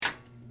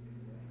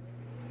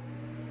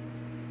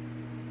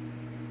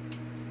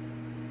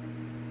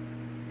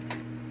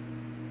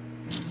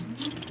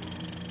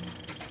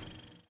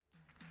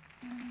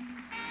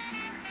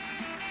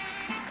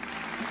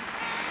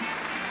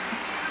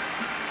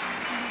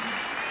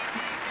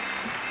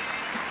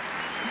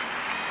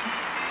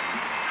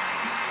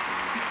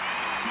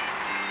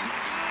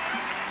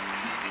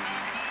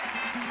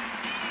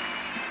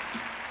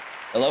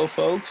Hello,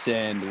 folks,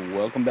 and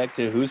welcome back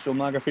to Whose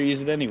Filmography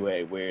Is It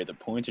Anyway, where the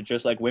points are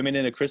just like women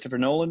in a Christopher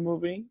Nolan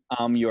movie.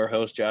 I'm your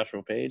host,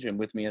 Joshua Page, and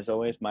with me, as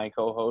always, my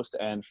co-host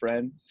and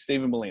friend,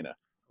 Stephen Molina.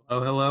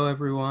 Hello,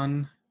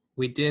 everyone.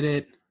 We did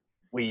it.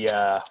 We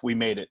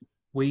made it.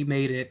 We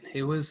made it.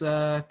 It was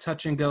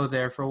touch and go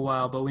there for a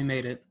while, but we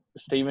made it.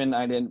 Stephen,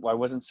 I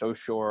wasn't so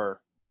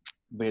sure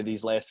with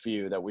these last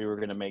few that we were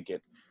going to make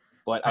it,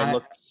 but I I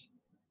looked.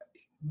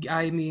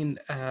 I mean,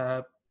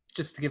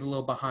 just to give a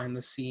little behind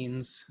the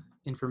scenes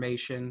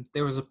information,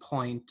 there was a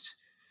point.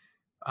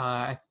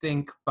 I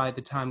think by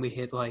the time we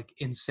hit like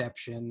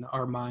Inception,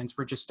 our minds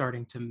were just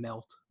starting to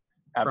melt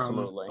from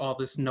Absolutely. all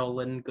this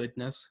Nolan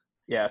goodness,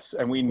 Yes,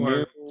 and we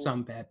knew or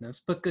some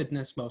badness, but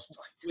goodness mostly.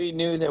 we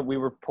knew that we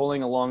were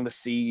pulling along the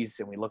seas,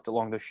 and we looked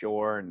along the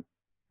shore, and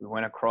we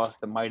went across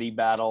the mighty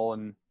battle,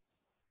 and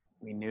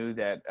we knew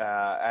that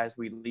as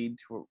we lead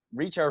to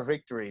reach our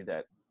victory,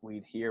 that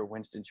we'd hear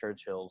Winston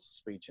Churchill's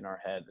speech in our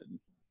head, and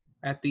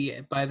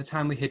By the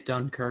time we hit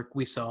Dunkirk,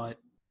 we saw it.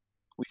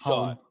 we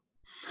saw Home.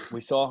 it. We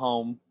saw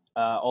home.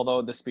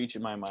 Although the speech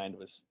in my mind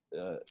was,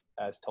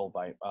 as told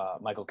by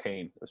Michael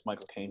Caine, it was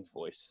Michael Caine's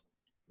voice,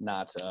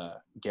 not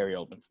Gary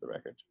Oldman, for the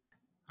record.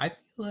 I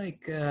feel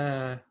like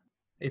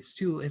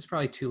it's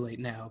probably too late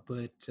now,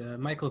 but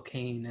Michael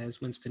Caine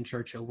as Winston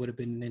Churchill would have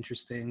been an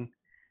interesting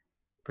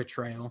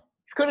portrayal.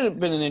 It could have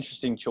been an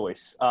interesting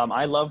choice.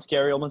 I loved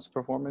Gary Oldman's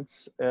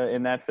performance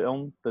in that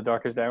film, The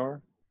Darkest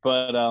Hour,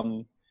 but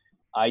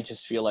I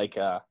just feel like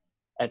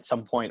at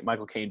some point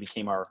Michael Caine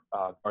became our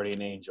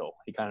guardian angel.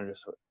 He kind of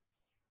just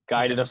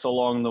guided us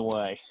along the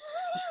way.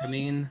 I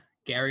mean,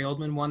 Gary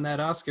Oldman won that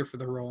Oscar for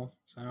the role,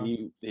 so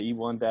He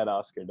won that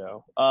Oscar,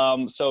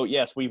 though. So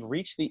yes, we've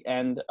reached the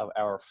end of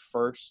our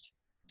first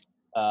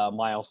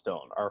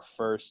milestone, our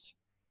first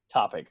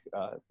topic.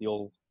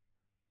 Your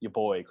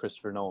boy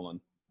Christopher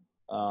Nolan.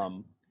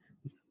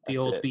 The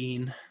old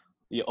bean.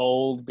 The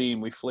old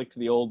bean. We flicked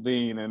the old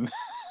bean, and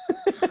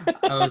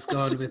I was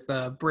going with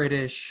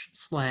British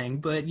slang,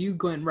 but you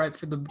went right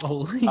for the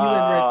bowl. You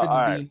went right for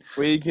the bean. Right.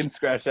 We can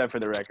scratch that for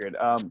the record.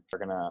 We're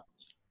gonna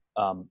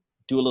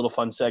do a little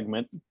fun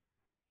segment.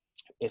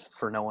 If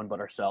for no one but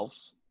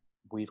ourselves,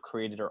 we've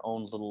created our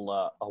own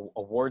little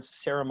awards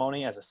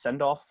ceremony as a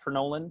send-off for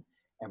Nolan,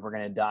 and we're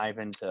gonna dive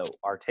into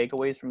our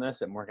takeaways from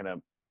this, and we're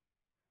gonna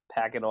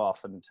pack it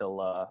off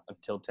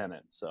until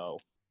Tenet. So,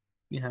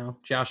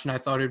 Josh and I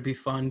thought it'd be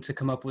fun to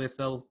come up with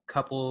a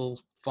couple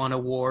fun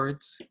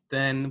awards.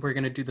 Then we're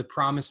gonna do the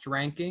promised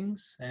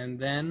rankings, and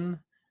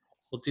then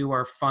we'll do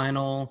our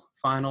final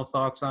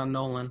thoughts on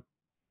Nolan.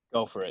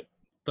 Go for it.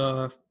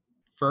 The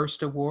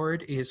first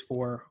award is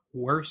for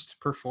worst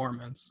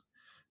performance.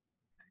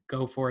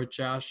 Go for it,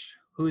 Josh.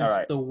 Who's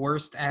the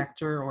worst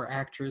actor or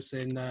actress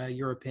in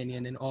your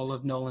opinion in all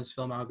of Nolan's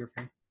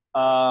filmography?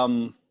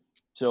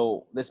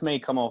 So this may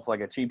come off like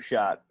a cheap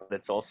shot, but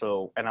it's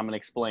also, and I'm gonna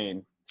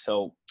explain.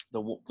 So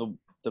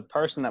the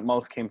person that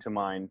most came to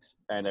mind,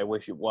 and I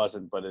wish it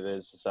wasn't, but it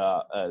is,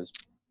 as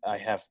I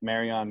have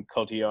Marion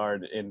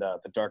Cotillard in the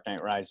Dark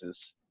Knight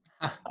Rises.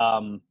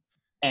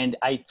 And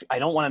I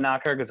don't want to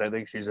knock her because I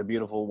think she's a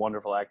beautiful,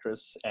 wonderful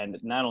actress. And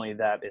not only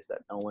that, is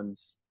that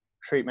Nolan's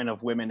treatment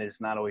of women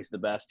is not always the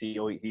best. He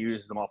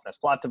uses them often as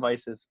plot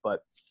devices,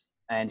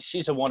 and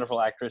she's a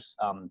wonderful actress.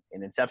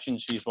 In Inception,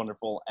 she's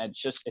wonderful. And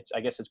I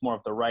guess it's more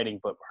of the writing,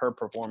 but her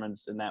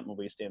performance in that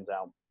movie stands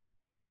out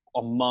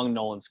among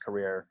Nolan's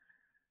career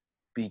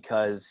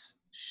because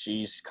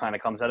she's kind of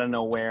comes out of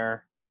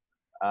nowhere.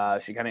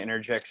 She kind of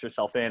interjects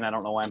herself in. I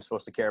don't know why I'm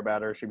supposed to care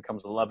about her. She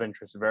becomes a love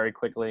interest very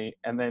quickly,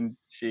 and then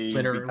she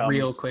becomes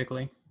real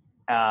quickly,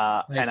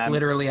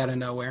 literally out of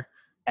nowhere.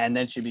 And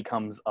then she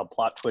becomes a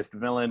plot twist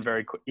villain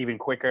even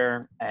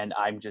quicker, and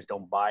I just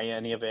don't buy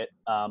any of it.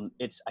 I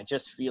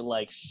just feel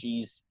like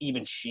she's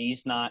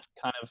not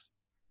kind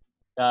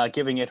of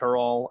giving it her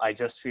all. I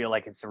just feel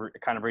like it's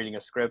kind of reading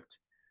a script.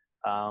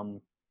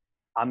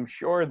 I'm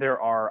sure there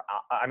are.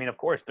 I mean, of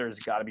course, there's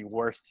got to be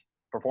worst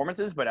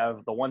performances, but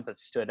of the ones that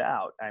stood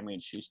out, I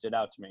mean, she stood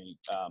out to me.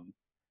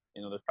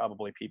 There's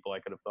probably people I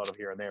could have thought of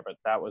here and there, but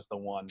that was the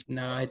one.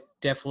 No, I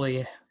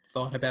definitely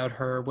thought about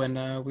her when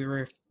I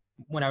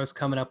was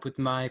coming up with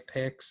my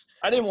picks.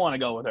 I didn't want to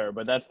go with her,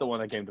 but that's the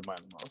one that came to mind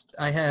the most.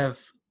 I have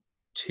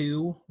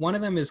two. One of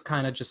them is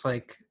kind of just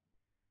like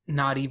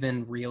not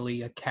even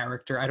really a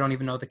character. I don't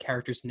even know the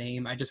character's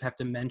name. I just have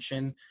to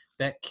mention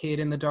that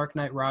kid in The Dark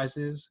Knight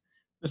Rises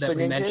that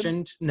we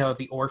mentioned. Kid? No,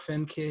 the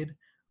orphan kid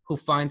who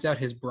finds out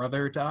his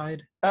brother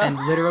died and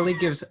literally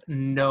gives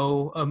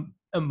no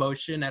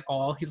emotion at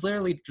all. He's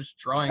literally just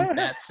drawing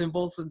bat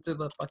symbols into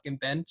the fucking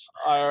bench.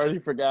 I already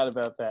forgot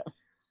about that.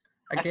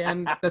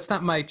 Again, that's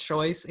not my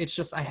choice. It's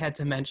just I had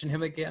to mention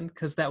him again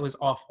because that was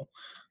awful.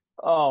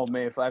 Oh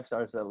man, 5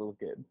 stars to that little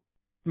kid.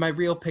 My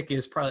real pick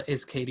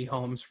is Katie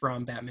Holmes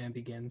from Batman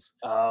Begins.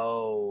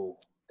 Oh,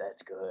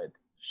 that's good.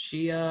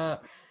 She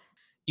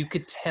you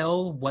could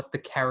tell what the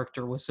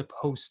character was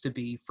supposed to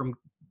be from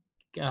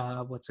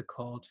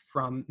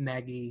from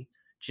Maggie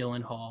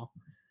Gyllenhaal,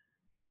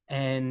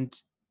 and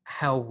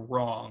how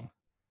wrong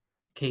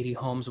Katie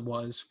Holmes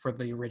was for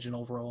the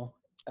original role.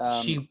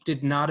 She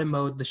did not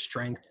emote the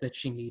strength that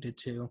she needed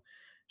to.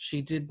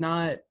 She did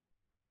not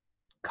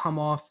come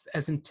off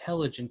as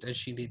intelligent as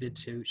she needed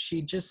to.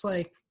 She just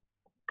like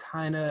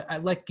kind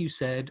of, like you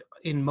said,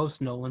 in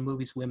most Nolan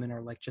movies, women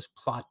are like just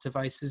plot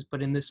devices.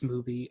 But in this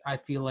movie, I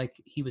feel like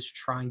he was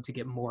trying to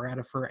get more out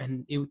of her,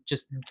 and it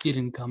just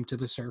didn't come to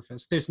the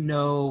surface. There's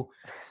no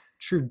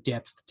true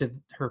depth to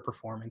her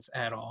performance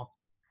at all.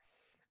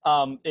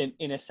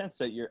 In a sense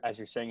that as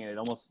you're saying it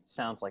almost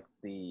sounds like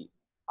the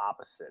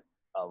opposite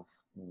of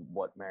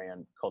what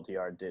Marion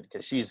Cotillard did,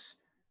 because she's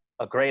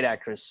a great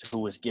actress who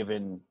was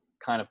given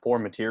kind of poor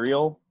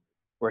material,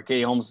 where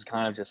Katie Holmes is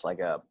kind of just like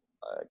a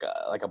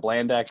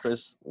bland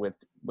actress with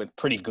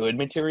pretty good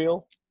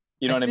material.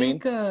 You know what I mean?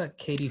 I think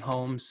Katie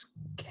Holmes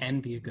can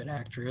be a good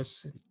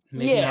actress.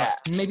 Maybe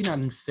not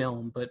in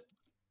film, but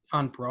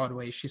on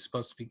Broadway, she's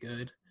supposed to be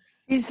good.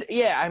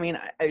 I mean,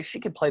 she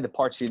could play the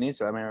part she needs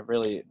to. I mean,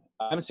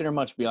 I haven't seen her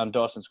much beyond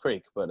Dawson's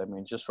Creek, but I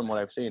mean, just from what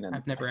I've seen. And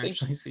I've never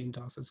actually seen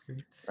Dawson's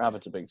Creek.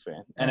 Robin's a big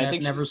fan. And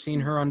I've never seen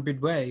her on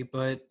Broadway,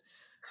 but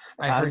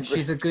I heard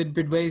she's a good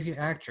Broadway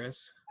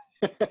actress.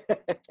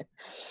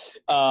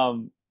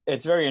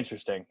 It's very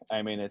interesting.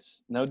 I mean,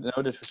 it's no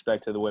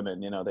disrespect to the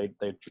women. You know, they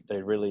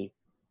really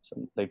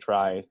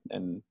try,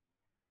 and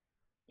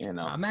you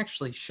know. I'm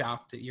actually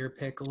shocked at your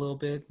pick a little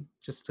bit.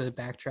 Just to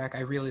backtrack, I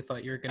really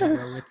thought you were gonna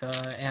go with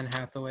Anne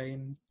Hathaway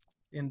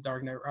in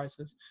Dark Knight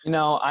Rises. You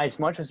know, as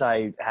much as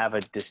I have a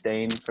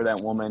disdain for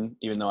that woman,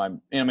 even though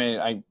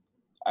I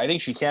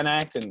think she can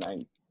act, and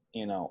I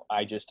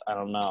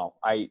don't know.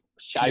 I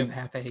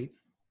have to hate.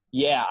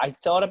 Yeah, I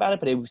thought about it,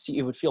 but it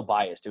would feel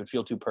biased. It would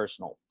feel too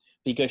personal,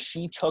 because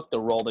she took the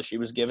role that she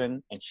was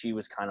given, and she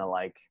was kind of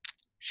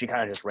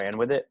just ran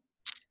with it.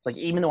 Like,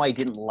 even though I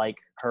didn't like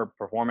her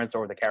performance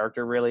or the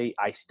character really,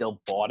 I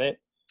still bought it.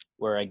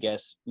 Where I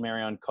guess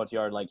Marion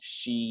Cotillard, like,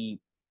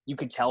 you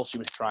could tell she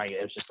was trying it.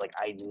 It was just like,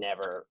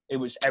 it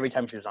was every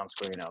time she was on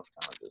screen, I was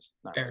kind of just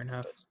not fair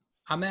enough.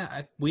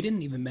 We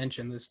didn't even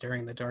mention this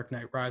during the Dark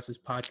Knight Rises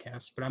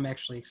podcast, but I'm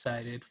actually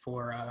excited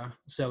for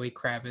Zoe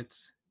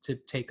Kravitz to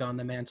take on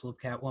the mantle of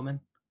Catwoman.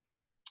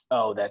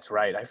 Oh, that's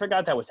right. I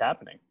forgot that was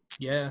happening.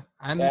 Yeah,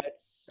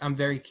 I'm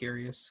very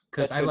curious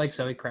because I like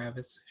Zoe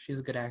Kravitz. She's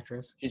a good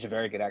actress. She's a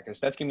very good actress.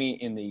 That's gonna be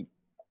in the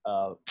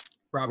the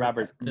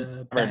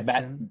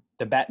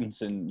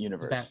Pattinson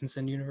universe. The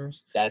Pattinson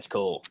universe. That's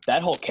cool.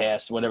 That whole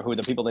cast, who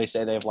the people they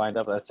say they have lined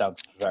up, that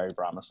sounds very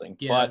promising.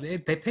 Yeah,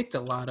 they picked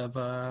a lot of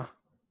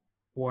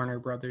Warner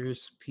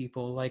Brothers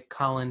people. Like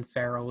Colin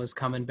Farrell is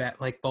coming back.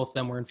 Like both of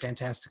them were in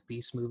Fantastic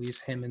Beasts movies.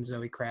 Him and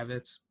Zoe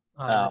Kravitz.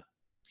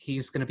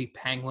 He's gonna be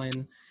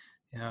Penguin.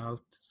 You know,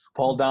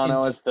 Paul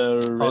Dano as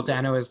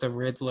the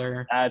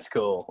Riddler. That's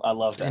cool. I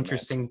love that.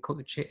 Interesting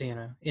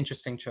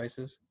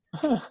choices.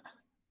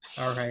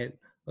 All right,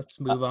 let's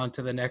move on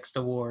to the next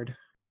award.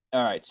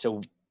 All right,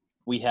 so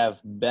we have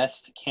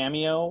Best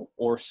Cameo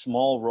or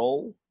Small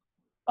Role.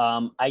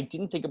 I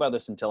didn't think about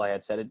this until I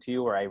had said it to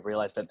you, where I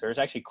realized that there's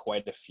actually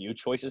quite a few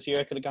choices here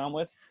I could have gone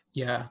with.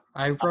 Yeah,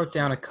 I wrote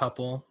down a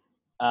couple.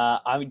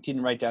 I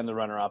didn't write down the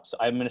runner-ups.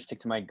 I'm going to stick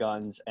to my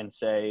guns and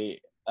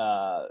say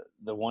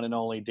the one and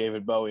only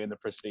David Bowie in The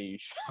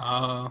Prestige.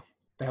 Oh,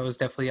 that was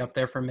definitely up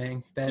there for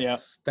me.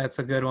 That's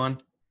a good one.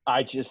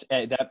 I just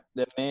that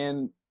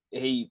man,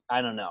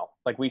 I don't know.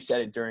 Like we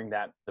said it during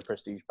The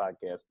Prestige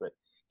podcast, but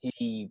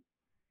he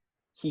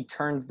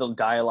turned the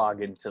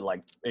dialogue into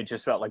it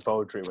just felt like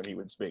poetry when he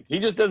would speak. He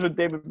just does what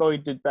David Bowie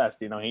did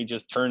best. You know, he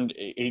just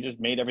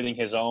made everything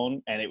his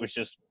own, and it was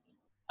just,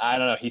 I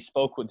don't know. He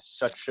spoke with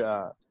such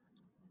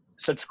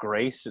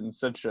grace and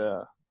such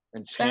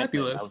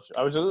fabulous. It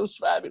was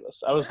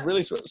fabulous. I was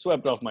really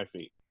swept off my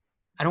feet.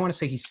 I don't want to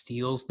say he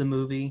steals the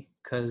movie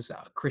because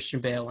Christian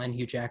Bale and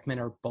Hugh Jackman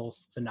are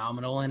both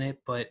phenomenal in it,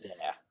 but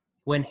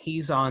when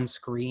he's on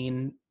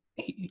screen,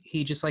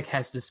 he just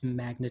has this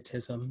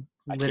magnetism.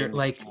 And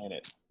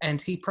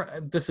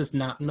this is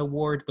not an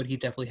award, but he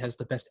definitely has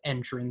the best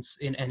entrance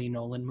in any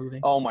Nolan movie.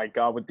 Oh my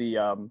God, with the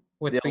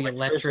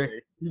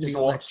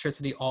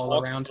electricity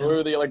all around him.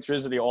 Through the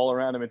electricity all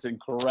around him, it's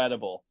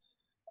incredible.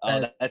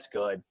 That's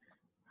good.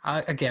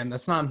 Again,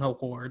 that's not an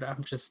award.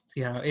 I'm just,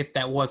 if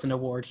that was an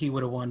award, he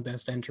would have won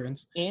Best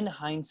Entrance. In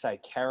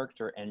hindsight,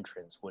 character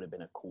entrance would have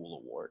been a cool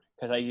award.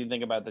 Because you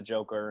think about the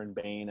Joker and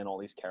Bane and all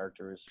these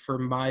characters. For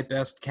my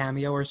best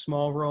cameo or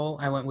small role,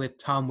 I went with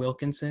Tom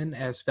Wilkinson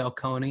as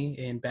Falcone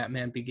in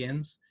Batman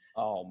Begins.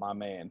 Oh, my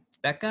man.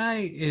 That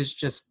guy is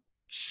just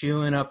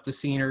chewing up the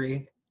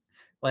scenery.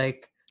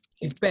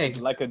 He begs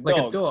like a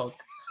dog.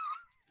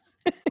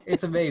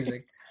 It's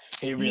amazing.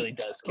 He really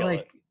does kill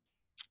it.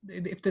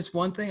 If there's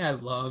one thing I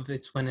love,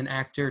 it's when an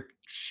actor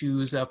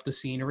chews up the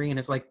scenery and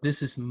it's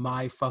this is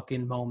my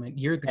fucking moment.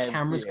 The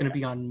camera's going to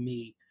be on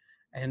me.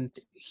 And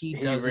he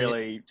does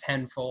really, it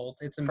tenfold.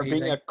 It's amazing. For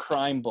being a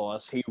crime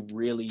boss, he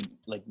really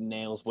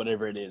nails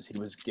whatever it is he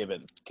was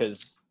given.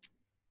 Because,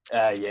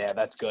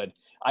 that's good.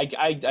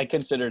 I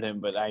considered him,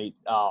 but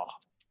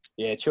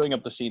chewing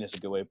up the scene is a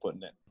good way of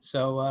putting it.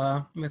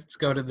 So let's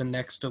go to the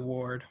next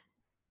award.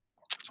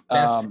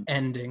 Best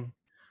ending.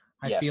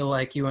 I feel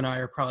like you and I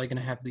are probably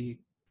going to have the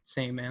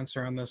same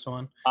answer on this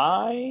one.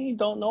 I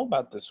don't know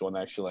about this one,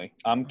 actually.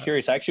 I'm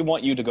curious. I actually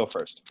want you to go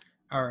first.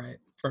 All right.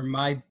 For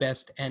my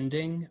best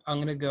ending, I'm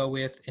going to go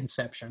with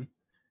Inception.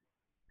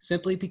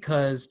 Simply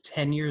because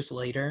 10 years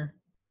later,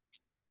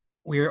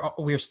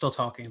 we're still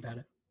talking about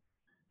it.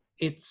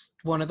 It's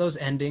one of those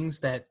endings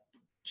that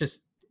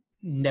just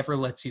never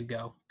lets you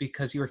go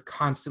because you're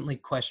constantly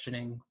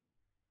questioning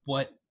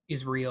what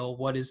is real,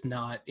 what is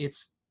not.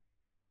 It's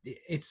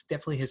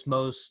definitely his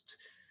most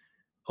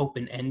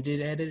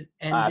open-ended ending.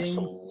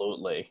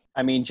 Absolutely.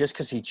 I mean, just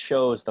because he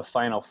chose the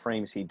final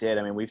frames he did.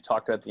 I mean, we've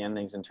talked about the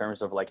endings in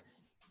terms of like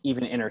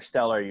even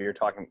Interstellar. You're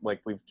talking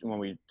like when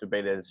we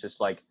debated, it's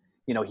just like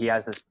he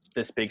has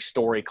this big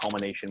story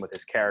culmination with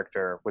his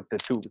character, with the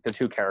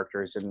two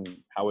characters, and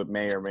how it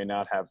may or may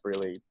not have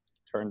really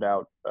turned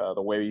out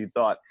the way you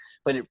thought.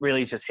 But it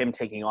really is just him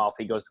taking off.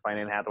 He goes to find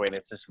Anne Hathaway, and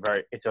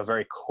it's a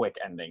very quick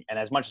ending. And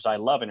as much as I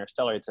love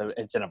Interstellar,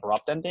 it's an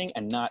abrupt ending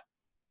and not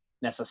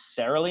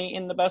necessarily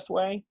in the best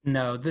way.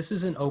 No, this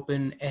is an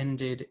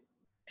open-ended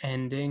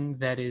ending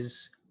that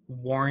is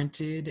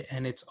warranted,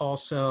 and it's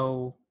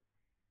also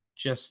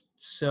just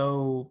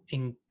so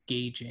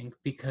engaging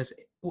because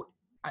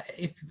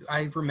if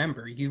I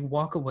remember, you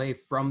walk away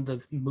from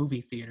the movie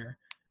theater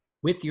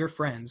with your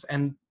friends,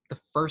 and the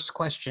first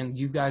question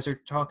you guys are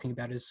talking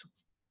about is,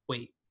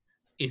 wait,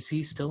 is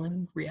he still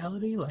in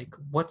reality? Like,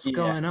 what's Yeah.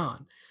 going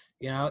on?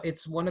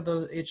 It's one of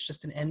those, it's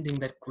just an ending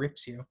that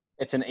grips you.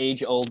 It's an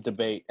age-old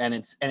debate, and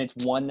it's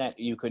one that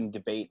you can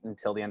debate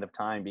until the end of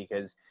time,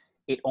 because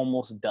it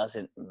almost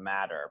doesn't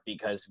matter,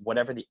 because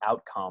whatever the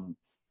outcome,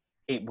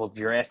 it will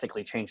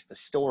drastically change the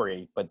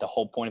story. But the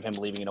whole point of him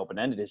leaving it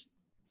open-ended is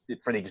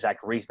for the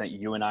exact reason that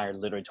you and I are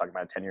literally talking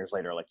about 10 years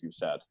later, like you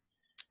said.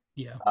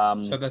 Yeah.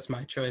 So that's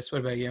my choice.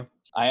 What about you?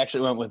 I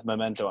actually went with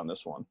Memento on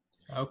this one.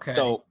 Okay.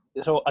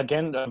 So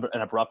again,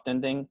 an abrupt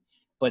ending,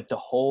 but the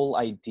whole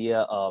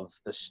idea of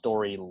the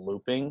story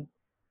looping,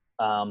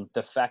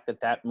 the fact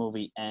that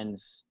movie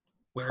ends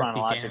where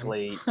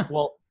chronologically,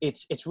 well,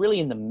 it's really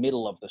in the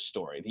middle of the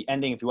story. The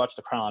ending, if you watch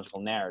the chronological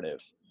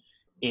narrative,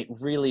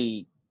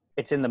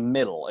 it's in the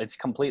middle. It's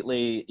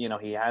completely,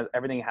 he has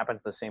everything happens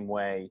the same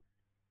way.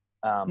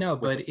 No,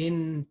 but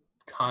in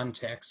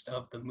context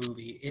of the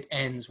movie, it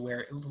ends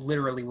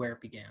literally where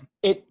it began.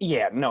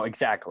 No,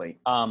 exactly.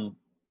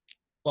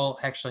 Well,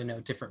 actually, no,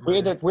 different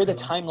murder. Where the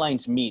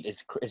timelines meet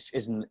is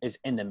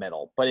in the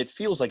middle, but it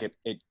feels like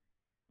it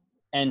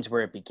ends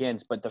where it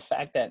begins. But the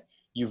fact that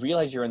you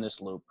realize you're in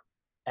this loop,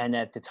 and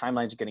that the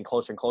timelines are getting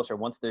closer and closer,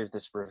 once there's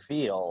this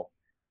reveal,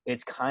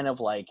 it's kind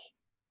of like,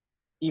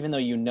 even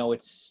though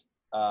it's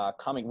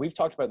coming. We've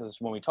talked about this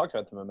when we talked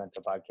about the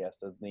Memento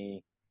podcast, of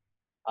the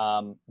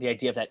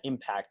idea of that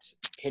impact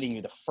hitting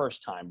you the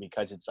first time,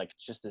 because it's like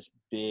just this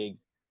big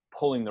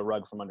pulling the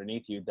rug from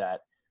underneath you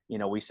that,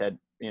 we said,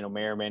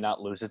 may or may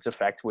not lose its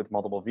effect with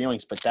multiple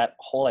viewings. But that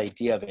whole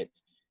idea of it,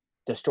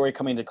 the story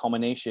coming to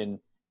culmination,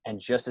 and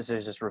just as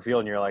it's just revealed,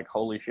 and you're like,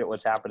 holy shit,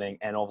 what's happening?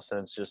 And all of a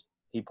sudden it's just,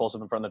 he pulls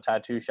up in front of the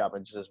tattoo shop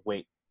and just says,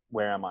 wait,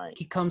 where am I?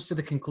 He comes to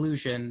the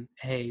conclusion,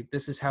 hey,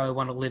 this is how I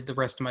want to live the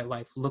rest of my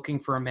life, looking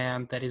for a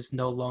man that is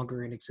no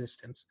longer in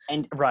existence.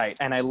 And right.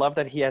 And I love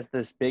that he has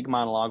this big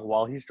monologue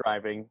while he's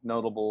driving,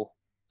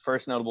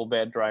 first notable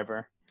bad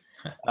driver,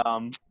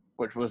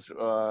 which was,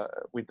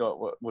 we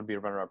thought would be a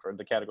runner-up for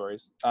the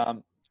categories.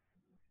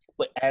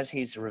 But as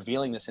he's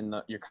revealing this,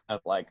 you're kind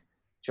of like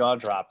jaw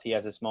dropped. He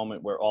has this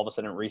moment where all of a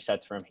sudden it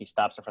resets for him. He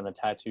stops in front of the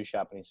tattoo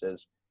shop and he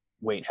says,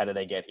 wait, how did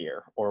I get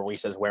here? Or he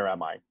says, where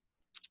am I?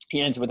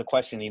 He ends with a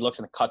question. He looks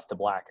and it cuts to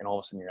black, and all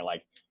of a sudden you're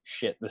like,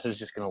 shit, this is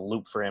just going to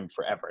loop for him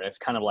forever. It's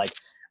kind of like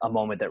a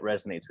moment that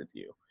resonates with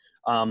you.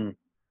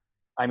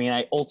 I mean,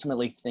 I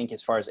ultimately think,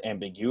 as far as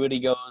ambiguity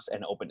goes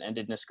and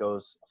open-endedness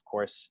goes, of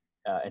course,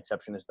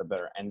 Inception is the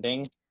better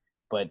ending.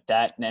 But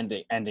that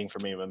ending for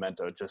me,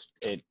 Memento, it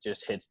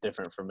just hits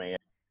different for me.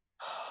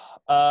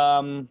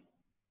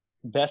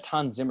 Best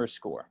Hans Zimmer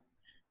score.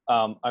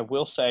 I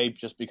will say,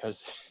 just because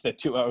the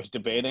two I was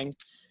debating,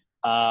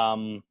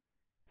 oh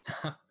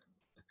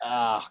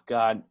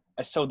God.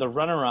 So the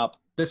runner-up.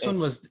 This one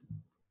was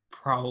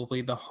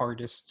probably the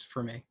hardest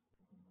for me.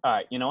 All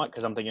right, you know what?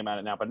 Because I'm thinking about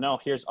it now. But no,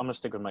 I'm gonna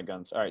stick with my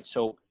guns. All right,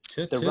 so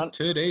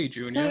today,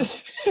 Junior.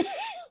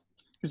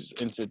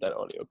 Just insert that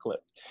audio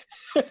clip.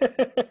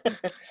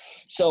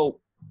 So,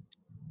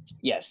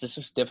 yes, this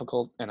was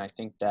difficult, and I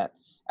think that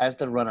as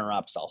the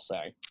runner-ups, I'll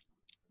say,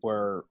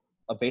 were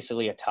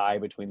basically a tie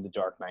between The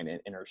Dark Knight and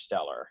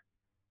Interstellar,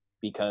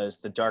 because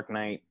The Dark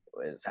Knight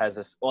has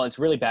this. Well, it's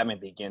really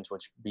Batman Begins,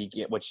 which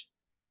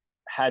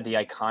had the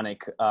iconic.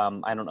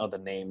 I don't know the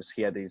names.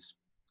 He had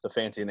the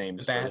fancy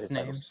names. Bad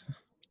names.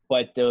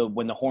 But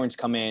when the horns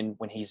come in,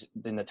 when he's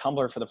in the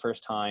tumbler for the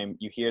first time,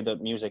 you hear the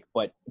music.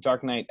 But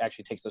Dark Knight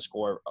actually takes the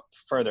score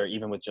further,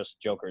 even with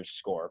just Joker's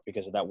score,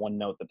 because of that one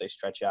note that they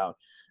stretch out.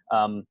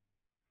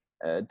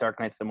 Dark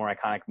Knight's the more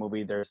iconic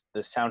movie. The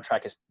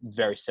soundtrack is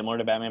very similar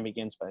to Batman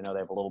Begins, but I know they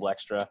have a little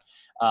extra.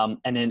 And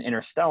in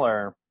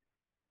Interstellar,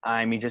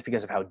 I mean, just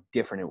because of how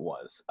different it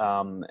was,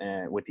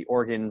 and with the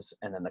organs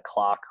and then the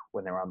clock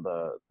when they were on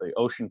the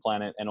ocean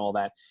planet and all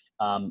that.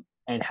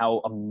 and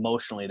how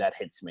emotionally that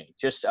hits me.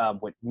 Just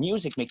with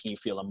music making you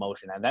feel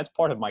emotion, and that's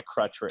part of my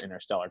crutch for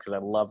Interstellar because I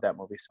love that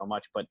movie so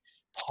much. But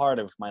part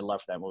of my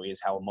love for that movie is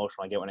how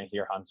emotional I get when I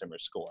hear Hans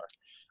Zimmer's score.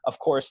 Of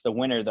course, the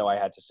winner, though, I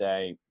had to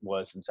say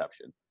was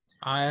Inception.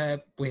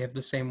 We have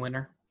the same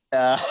winner.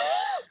 All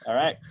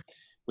right,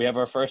 we have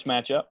our first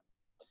matchup.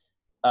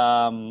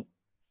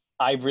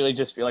 I really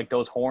just feel like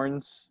those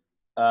horns,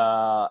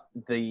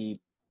 the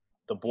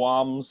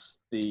bombs,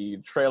 the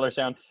trailer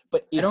sound,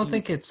 but I don't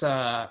think it's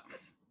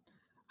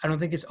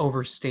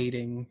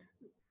overstating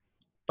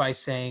by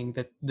saying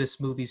that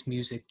this movie's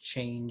music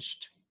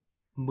changed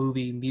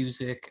movie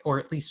music, or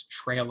at least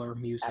trailer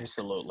music,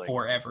 absolutely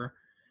forever.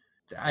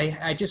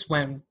 I just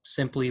went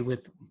simply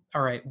with,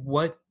 all right,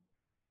 what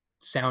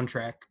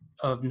soundtrack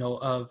of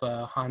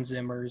Hans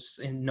Zimmer's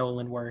and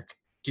Nolan work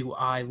do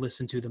I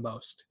listen to the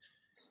most?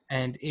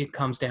 And it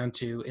comes down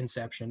to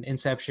Inception.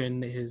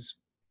 Inception is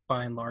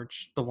by and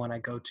large the one I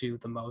go to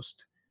the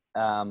most.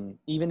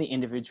 Even the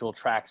individual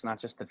tracks, not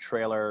just the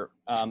trailer.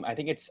 I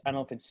think it's, I don't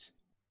know if it's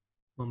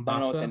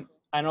Mombasa.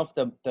 I don't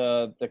know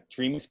if the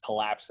dream is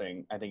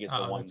collapsing. I think is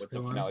the one with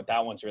the finale.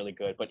 That one's really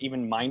good. But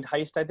even Mind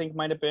Heist, I think,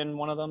 might have been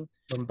one of them.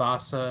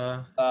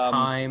 Mombasa.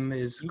 Time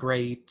is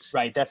great.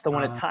 Right, that's the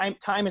one. At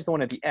Time is the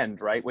one at the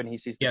end, right, when he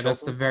sees the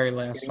that's the very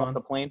last one. Off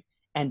the plane,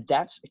 and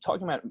that's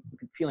talking about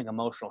feeling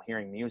emotional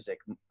hearing music.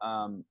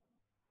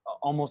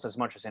 Almost as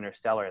much as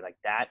Interstellar, like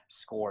that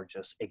score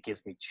it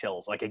gives me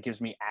chills. Like it gives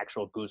me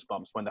actual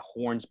goosebumps when the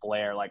horns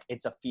blare. Like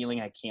it's a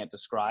feeling I can't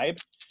describe.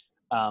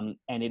 And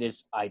it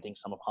is, I think,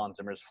 some of Hans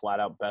Zimmer's flat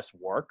out best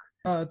work.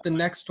 The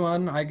next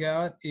one I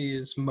got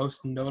is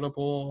most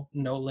notable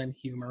Nolan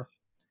humor.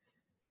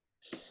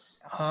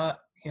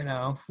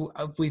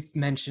 We've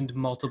mentioned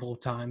multiple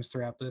times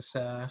throughout this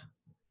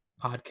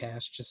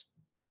podcast, just,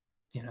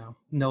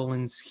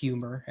 Nolan's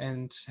humor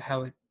and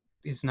how it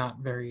is not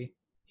very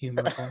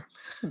humorful.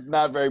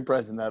 Not very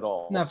present at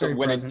all.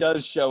 When it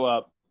does show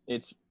up,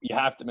 you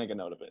have to make a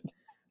note of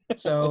it.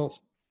 So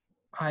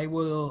I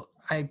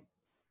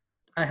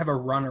have a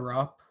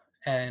runner-up,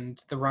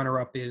 and the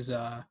runner-up is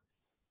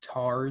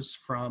TARS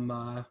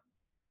from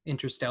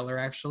Interstellar,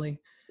 actually.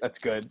 That's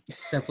good.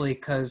 Simply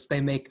because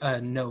they make a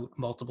note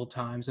multiple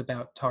times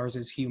about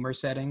TARS's humor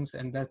settings,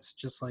 and that's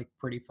just, like,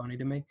 pretty funny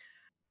to me.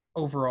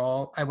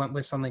 Overall, I went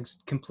with something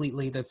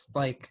completely that's,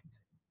 like,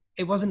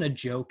 it wasn't a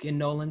joke in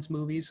Nolan's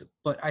movies,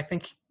 but I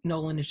think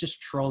Nolan is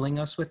just trolling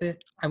us with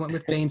it. I went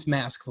with Bane's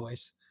mask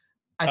voice.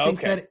 I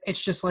think that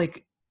it's just,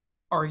 like,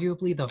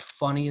 arguably the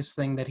funniest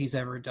thing that he's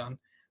ever done.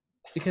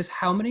 Because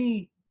how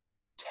many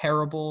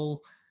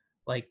terrible,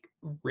 like,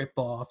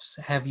 rip-offs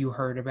have you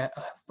heard about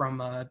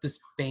from this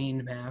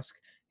Bane mask?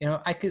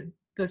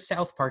 The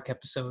South Park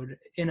episode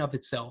in of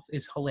itself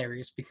is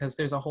hilarious because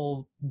there's a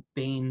whole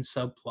Bane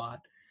subplot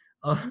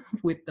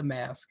with the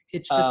mask.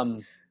 It's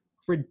just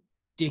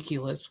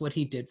ridiculous what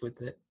he did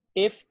with it.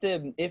 If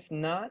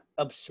not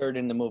absurd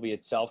in the movie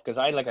itself, because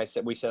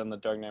we said on the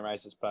Dark Knight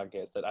Rises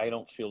podcast that I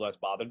don't feel less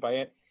bothered by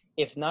it.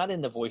 If not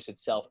in the voice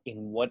itself,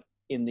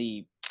 in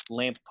the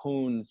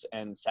lampoons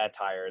and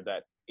satire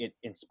that it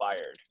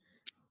inspired.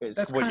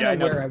 That's kind of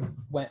where I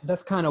went.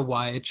 That's kind of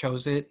why I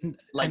chose it.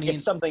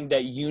 It's something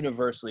that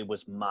universally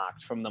was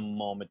mocked from the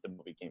moment the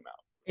movie came out.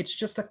 It's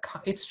just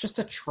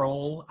a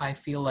troll, I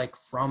feel like,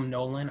 from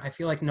Nolan. I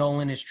feel like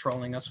Nolan is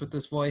trolling us with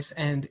this voice,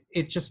 and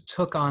it just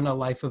took on a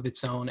life of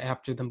its own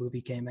after the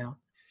movie came out.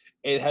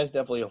 It has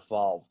definitely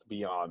evolved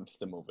beyond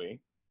the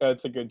movie.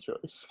 That's a good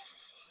choice.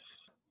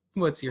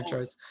 What's your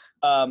choice?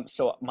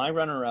 So my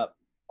runner-up,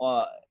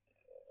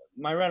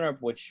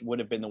 which would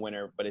have been the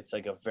winner, but it's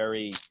like a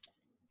very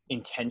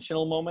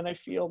intentional moment, I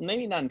feel.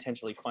 Maybe not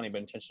intentionally funny, but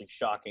intentionally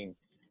shocking,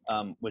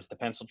 was the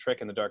pencil trick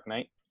in The Dark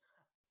Knight.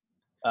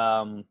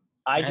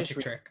 Magic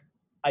trick.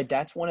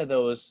 That's one of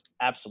those,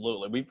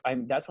 absolutely.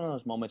 That's one of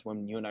those moments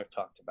when you and I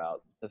talked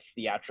about the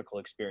theatrical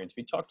experience.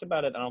 We talked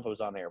about it, I don't know if it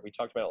was on air, we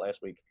talked about it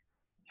last week,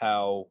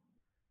 how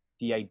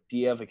the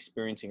idea of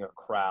experiencing a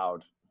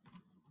crowd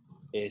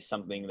is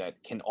something that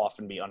can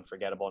often be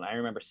unforgettable. And I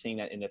remember seeing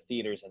that in the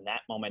theaters, and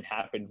that moment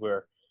happened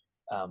where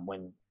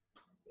when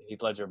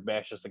Heath Ledger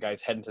bashes the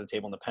guy's head into the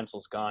table and the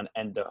pencil's gone,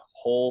 and the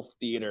whole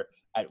theater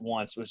at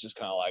once was just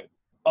kind of like,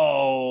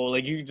 oh,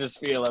 like you just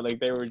feel it. Like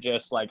they were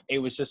just like, it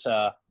was just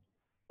a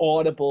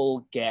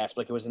audible gasp.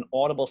 Like it was an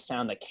audible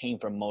sound that came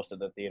from most of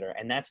the theater.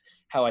 And that's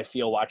how I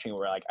feel watching it,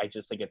 where like, I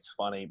just think it's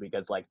funny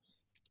because like,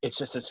 it's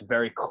just this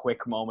very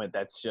quick moment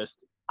that's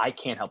just, I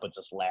can't help but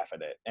just laugh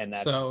at it. And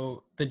that's,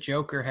 so the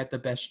Joker had the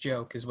best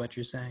joke is what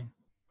you're saying.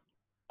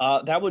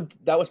 That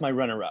was my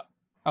runner-up.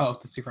 Oh,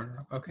 that's your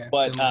runner-up. Okay.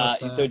 But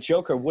the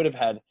Joker would have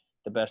had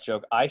the best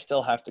joke. I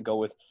still have to go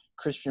with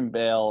Christian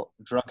Bale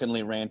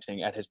drunkenly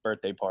ranting at his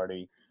birthday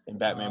party in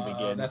Batman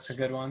Begins. That's a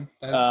good one.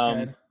 That's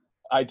good.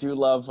 I do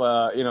love,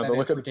 that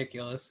is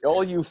ridiculous.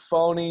 All you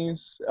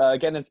phonies.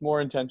 Again, it's more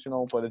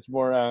intentional, but it's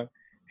more,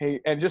 hey,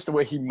 and just the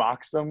way he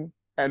mocks them.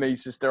 And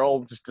they're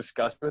all just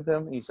disgusted with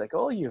him. He's like,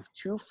 "Oh, you have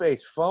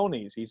two-faced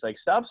phonies." He's like,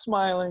 "Stop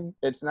smiling.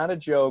 It's not a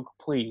joke.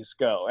 Please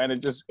go." And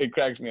it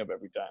cracks me up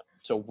every time.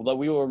 So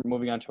we were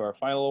moving on to our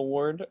final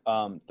award,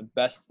 the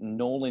best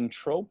Nolan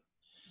trope.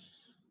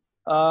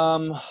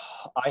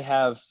 I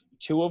have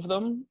two of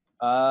them.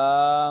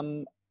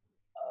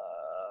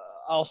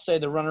 I'll say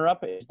the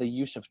runner-up is the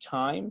use of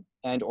time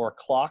and or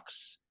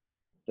clocks.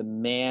 The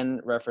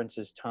man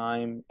references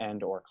time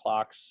and or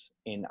clocks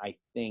in, I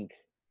think,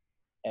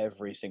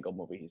 every single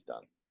movie he's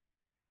done.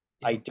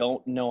 Yeah. I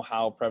don't know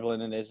how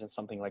prevalent it is in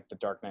something like The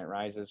Dark Knight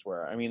Rises,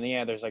 where, I mean,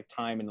 yeah, there's like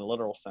time in the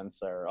literal sense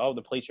there. Oh,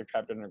 the police are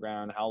trapped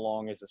underground. How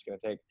long is this going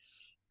to take?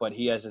 But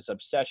he has this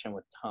obsession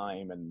with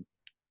time and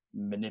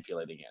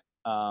manipulating it.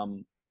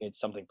 It's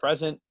something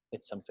present.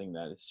 It's something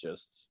that is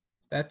just...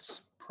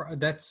 That's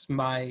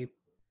my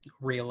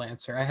real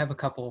answer. I have a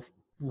couple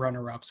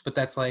runner-ups, but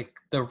that's like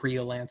the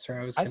real answer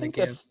I was going to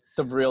give. That's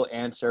the real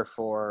answer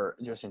for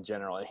just in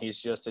general.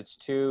 It's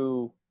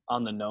too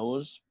on the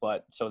nose,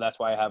 but so that's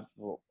why I have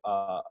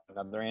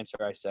another answer.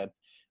 I said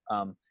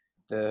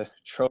the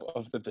trope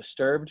of the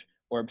disturbed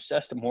or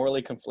obsessed,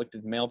 morally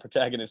conflicted male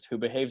protagonist who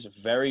behaves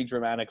very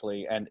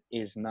dramatically and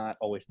is not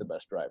always the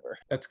best driver.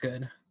 That's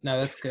good. No,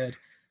 that's good.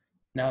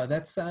 No,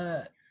 that's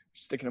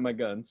sticking to my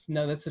guns.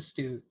 No, that's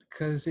astute,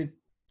 because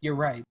you're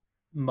right.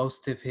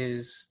 Most of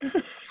his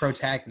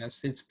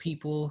protagonists, it's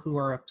people who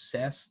are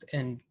obsessed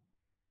and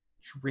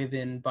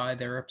driven by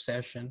their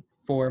obsession.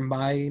 For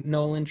my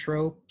Nolan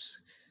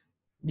tropes,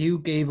 you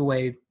gave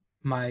away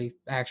my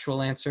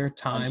actual answer,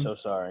 time. I'm so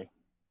sorry.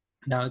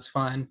 No, it's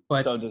fine.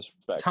 But so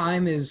disrespectful.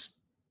 Time is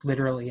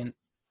literally in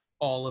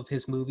all of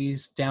his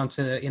movies, down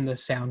to in the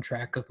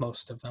soundtrack of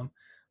most of them.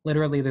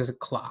 Literally, there's a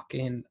clock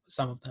in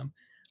some of them.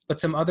 But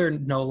some other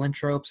Nolan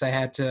tropes I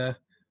had to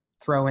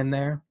throw in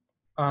there.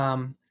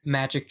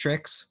 Magic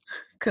tricks,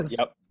 because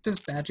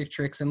there's magic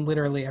tricks in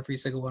literally every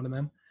single one of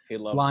them. He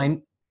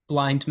loves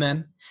blind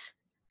men.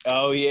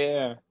 Oh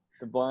yeah,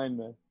 the blind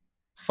men.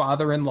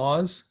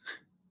 Father-in-laws.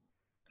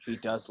 He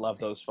does love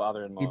those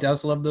father-in-laws. He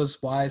does love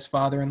those wise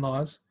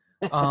father-in-laws.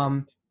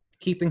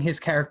 Keeping his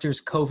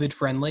characters COVID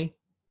friendly.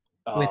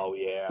 Oh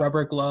yeah.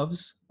 Rubber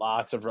gloves.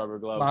 Lots of rubber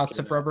gloves. Lots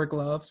of rubber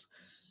gloves.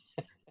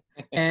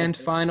 And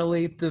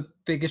finally, the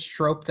biggest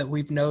trope that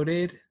we've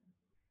noted,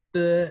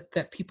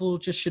 that people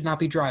just should not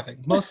be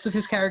driving. Most of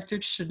his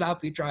characters should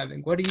not be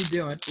driving. What are you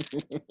doing?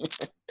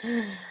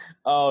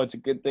 Oh, it's a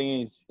good thing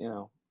he's,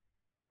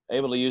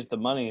 able to use the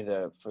money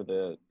for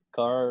the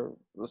car,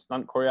 the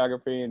stunt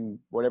choreography and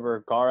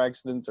whatever car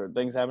accidents or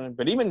things happening.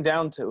 But even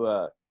down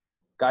to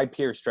Guy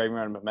Pearce driving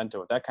around Memento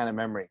with that kind of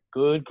memory.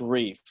 Good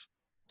grief.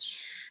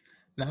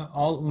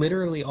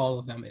 Literally all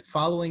of them.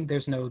 Following,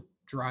 there's no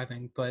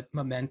driving, but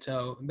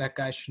Memento, that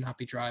guy should not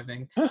be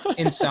driving.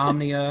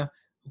 Insomnia,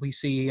 we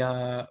see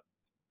Al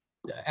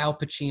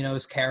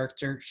Pacino's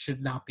character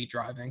should not be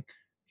driving.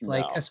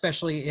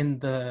 Especially in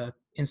the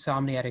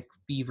insomniatic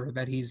fever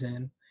that he's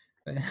in.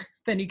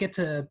 Then you get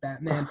to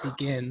Batman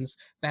Begins.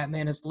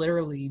 Batman is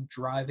literally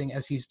driving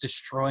as he's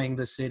destroying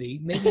the city.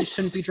 Maybe he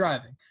shouldn't be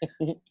driving.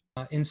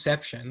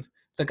 Inception,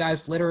 the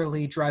guy's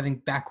literally driving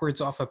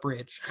backwards off a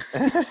bridge.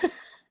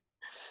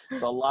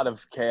 It's a lot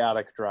of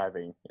chaotic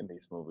driving in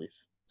these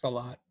movies. It's a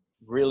lot.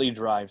 Really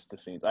drives the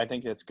scenes. I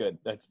think it's good.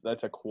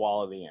 That's a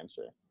quality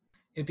answer.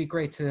 It'd be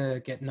great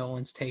to get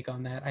Nolan's take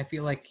on that. I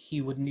feel like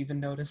he wouldn't even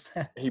notice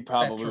that. He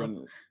probably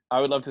wouldn't. I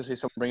would love to see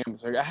someone bring him.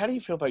 Like, how do you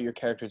feel about your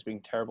characters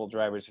being terrible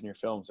drivers in your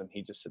films? And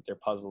he just sit there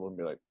puzzled and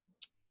be like,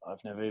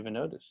 I've never even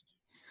noticed.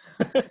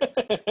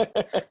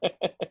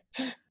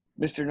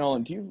 Mr.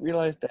 Nolan, do you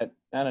realize that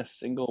not a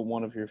single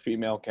one of your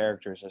female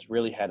characters has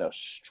really had a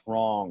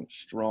strong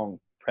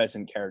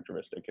present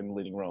characteristic in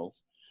leading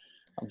roles?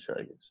 I'm sure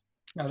he is.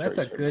 No, that's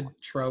a good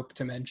trope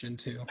to mention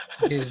too.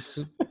 His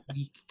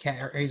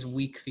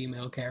weak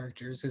female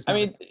characters is not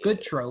a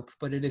good trope,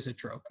 but it is a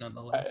trope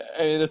nonetheless.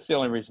 That's the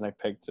only reason I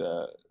picked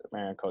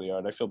Marion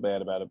Cotillard. I feel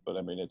bad about it, but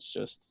I mean, it's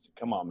just,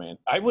 come on, man.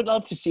 I would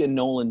love to see a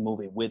Nolan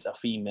movie with a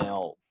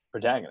female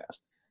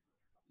protagonist.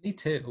 Me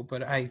too,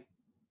 but I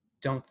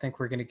don't think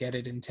we're going to get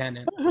it in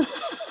Tenet.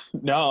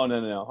 No.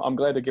 I'm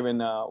glad they're giving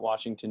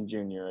Washington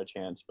Jr. a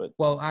chance, but...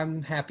 Well,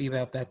 I'm happy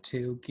about that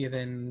too,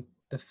 given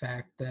the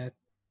fact that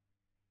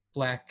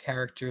Black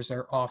characters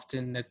are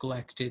often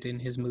neglected in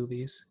his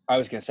movies. I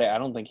was going to say, I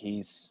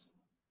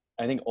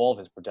think all of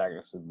his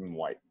protagonists have been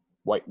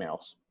white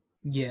males.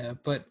 Yeah,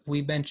 but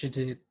we mentioned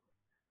it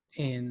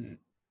in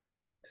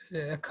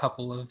a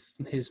couple of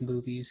his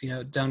movies.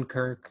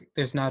 Dunkirk,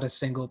 there's not a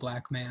single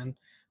Black man,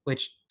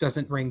 which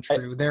doesn't ring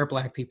true. There are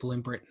Black people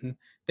in Britain.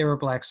 There were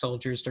Black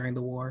soldiers during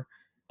the war.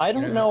 I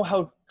don't know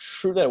how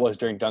true that was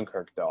during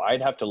Dunkirk, though.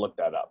 I'd have to look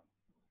that up.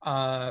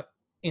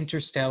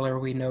 Interstellar,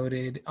 we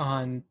noted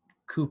on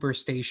Cooper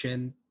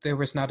Station, there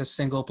was not a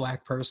single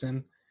Black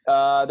person.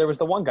 There was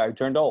the one guy who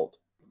turned old.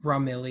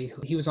 Romilly,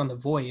 he was on the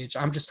voyage.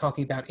 I'm just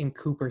talking about in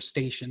Cooper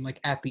Station, like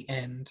at the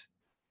end.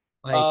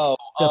 The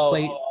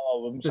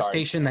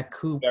station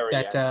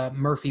that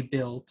Murphy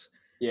built.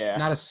 Yeah.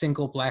 Not a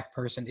single Black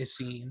person is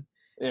seen.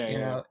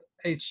 Yeah.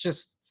 It's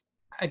just,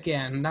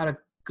 again, not a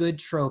good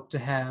trope to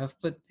have,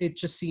 but it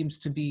just seems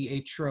to be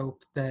a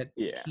trope that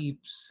Yeah.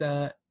 keeps,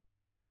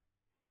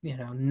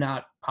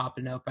 not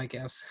popping up, I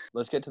guess.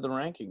 Let's get to the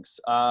rankings.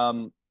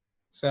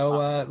 So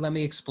let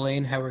me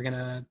explain how we're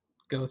gonna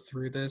go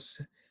through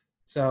this.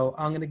 So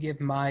I'm gonna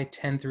give my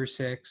 10 through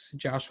 6.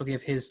 Josh will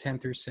give his 10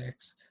 through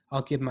 6.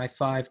 I'll give my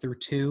 5 through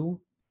 2.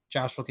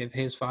 Josh will give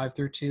his 5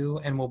 through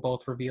 2, and we'll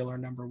both reveal our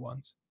number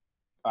ones.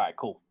 All right,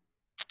 cool.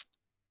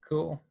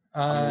 Cool.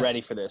 I'm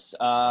ready for this.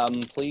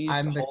 Please.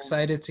 I'm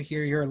excited to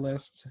hear your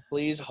list.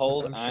 Please Just as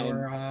hold. I'm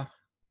sure.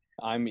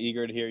 I'm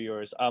eager to hear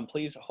yours.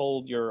 Please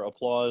hold your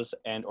applause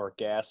and or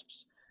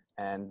gasps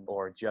and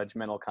or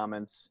judgmental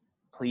comments.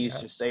 Please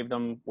just save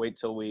them. Wait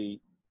till we,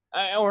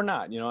 or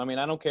not. I mean,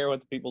 I don't care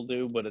what the people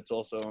do, but it's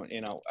also,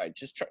 I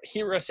just try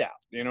hear us out.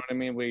 You know what I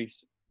mean?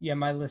 Yeah,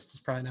 my list is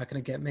probably not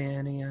going to get me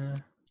any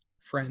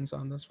friends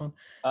on this one.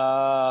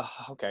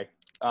 Okay.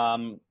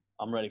 I'm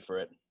ready for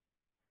it.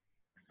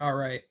 All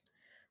right.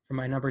 For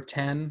my number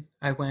 10,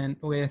 I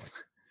went with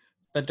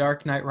The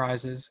Dark Knight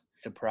Rises.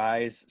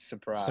 Surprise.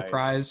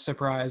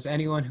 Surprise.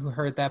 Anyone who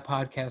heard that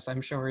podcast,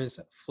 I'm sure, is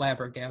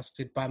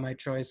flabbergasted by my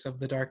choice of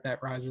The Dark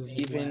Knight Rises.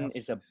 Steven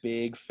is a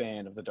big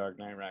fan of The Dark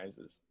Knight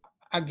Rises.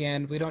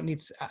 Again, we don't need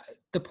to,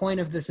 the point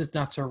of this is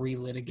not to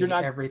relitigate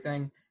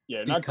everything.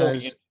 Yeah,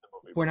 because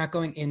we're not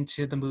going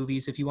into the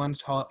movies. If you want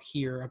to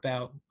hear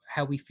about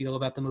how we feel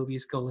about the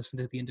movies, go listen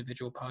to the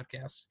individual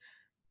podcasts.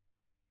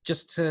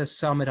 Just to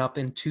sum it up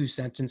in 2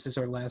 sentences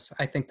or less,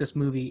 I think this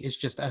movie is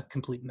just a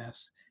complete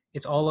mess.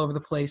 It's all over the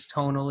place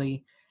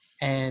tonally,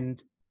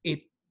 and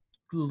it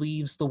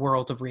leaves the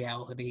world of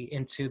reality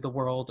into the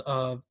world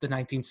of the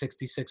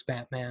 1966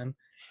 Batman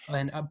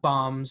and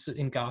bombs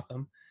in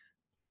Gotham.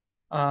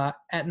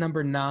 At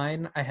number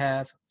 9, I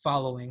have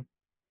Following.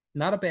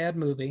 Not a bad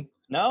movie.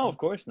 No, of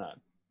course not.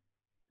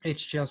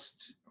 It's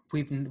just,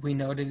 we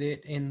noted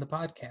it in the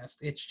podcast.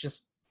 It's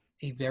just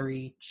a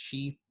very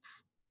cheap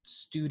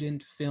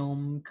student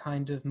film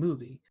kind of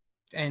movie.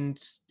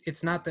 And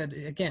it's not that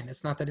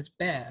it's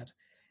bad.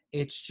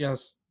 It's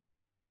just,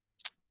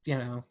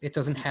 it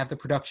doesn't have the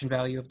production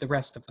value of the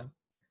rest of them.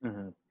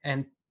 Mm-hmm.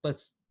 And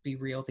let's be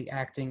real, the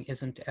acting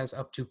isn't as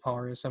up to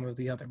par as some of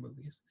the other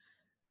movies.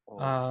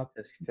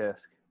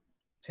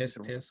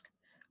 Tisk.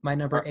 My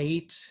number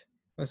 8,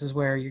 this is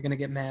where you're going to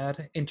get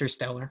mad,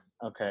 Interstellar.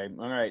 Okay.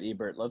 All right,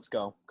 Ebert, let's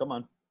go. Come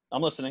on.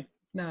 I'm listening.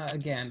 No,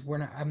 again,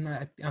 I'm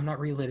not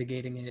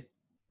relitigating it.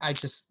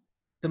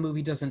 The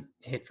movie doesn't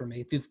hit for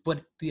me.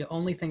 But the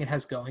only thing it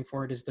has going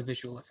for it is the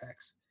visual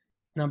effects.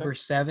 Number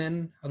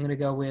 7, I'm going to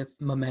go with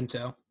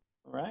Memento.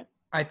 All right.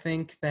 I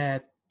think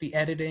that the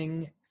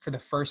editing for the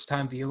first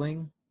time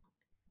viewing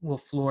will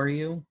floor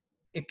you.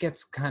 It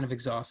gets kind of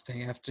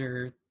exhausting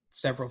after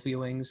several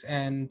viewings.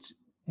 And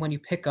when you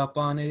pick up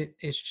on it,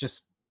 it's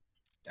just,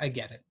 I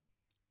get it.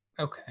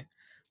 Okay,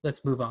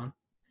 let's move on.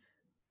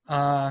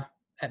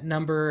 At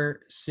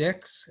number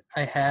 6,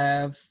 I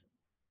have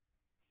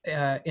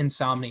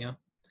Insomnia.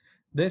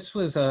 This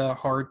was a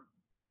hard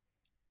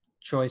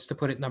choice to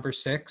put at number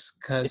 6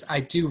 because I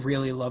do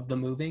really love the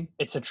movie.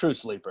 It's a true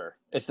sleeper.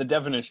 It's the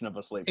definition of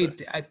a sleeper.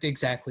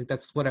 Exactly.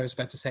 That's what I was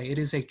about to say. It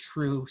is a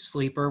true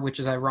sleeper, which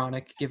is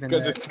ironic given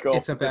that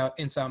it's about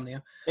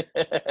insomnia.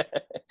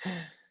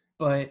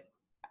 But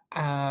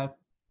I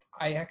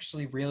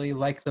actually really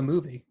like the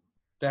movie.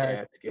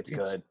 It's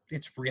good.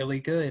 It's really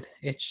good.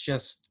 It's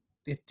just,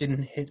 it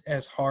didn't hit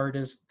as hard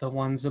as the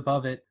ones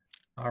above it.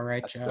 All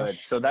right, that's Josh. Good.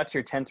 So that's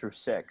your 10 through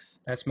 6.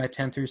 That's my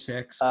 10 through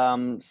 6.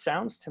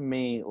 Sounds to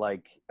me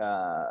like,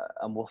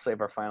 and we'll save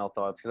our final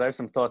thoughts because I have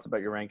some thoughts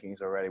about your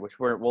rankings already, which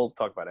we'll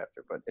talk about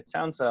after. But it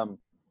sounds like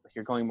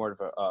you're going more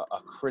of a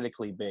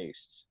critically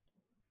based.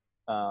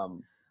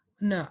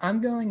 No,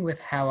 I'm going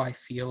with how I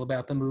feel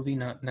about the movie,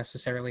 not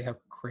necessarily how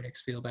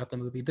critics feel about the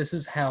movie. This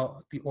is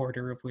how the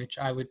order of which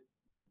I would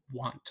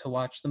want to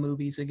watch the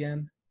movies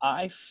again.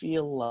 I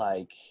feel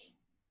like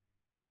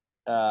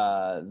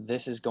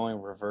this is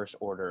going reverse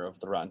order of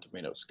the Rotten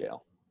Tomatoes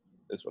scale,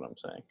 is what I'm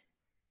saying.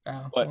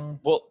 Oh,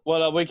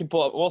 but we can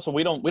pull up. Also,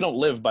 we don't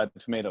live by the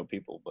tomato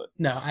people, but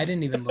no, I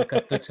didn't even look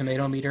up the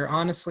tomato meter.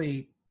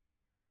 Honestly,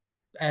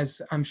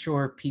 as I'm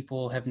sure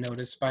people have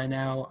noticed by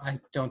now, I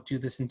don't do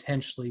this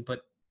intentionally,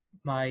 but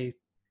my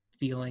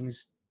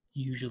feelings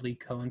usually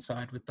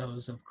coincide with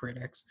those of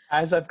critics.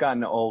 As I've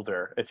gotten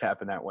older, it's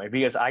happened that way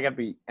because I got to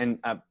be, and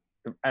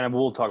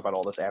we'll talk about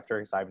all this after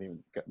because I haven't even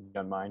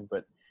done mine,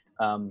 but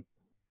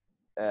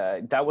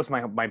that was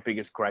my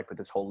biggest gripe with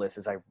this whole list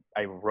is I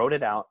wrote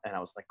it out and I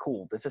was like,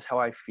 cool, this is how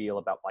I feel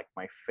about like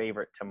my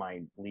favorite to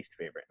my least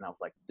favorite. And I was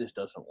like, this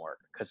doesn't work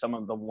because some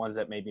of the ones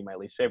that may be my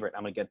least favorite,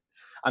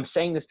 I'm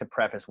saying this to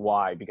preface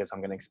why, because I'm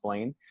going to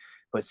explain,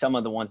 but some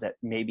of the ones that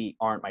maybe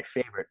aren't my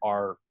favorite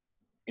are,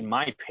 in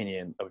my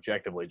opinion,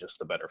 objectively just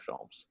the better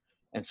films.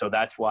 And so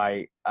that's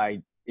why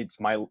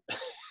I'll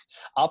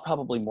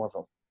probably more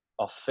of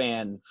a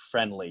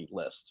fan-friendly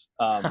list.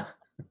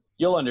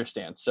 You'll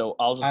understand. So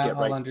I'll just get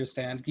right. I'll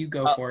understand. You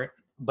go for it.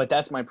 But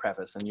that's my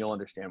preface, and you'll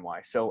understand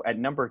why. So at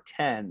number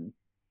 10,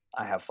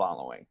 I have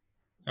Following.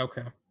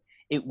 Okay.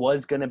 It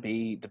was going to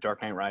be The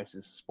Dark Knight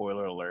Rises,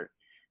 spoiler alert.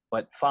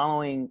 but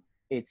following,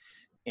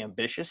 it's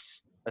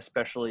ambitious,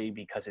 especially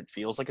because it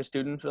feels like a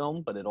student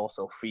film, but it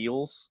also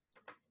feels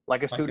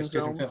like a Like a student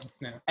student film. film.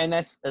 Yeah. And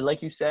that's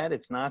like you said,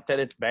 it's not that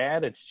it's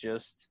bad. It's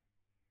just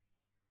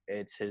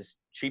it's his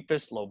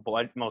cheapest,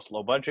 most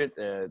low budget.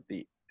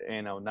 The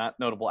not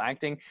notable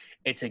acting.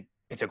 It's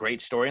a great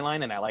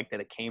storyline, and I like that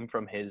it came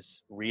from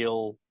his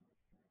real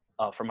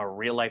from a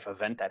real life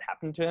event that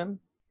happened to him.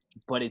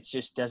 But it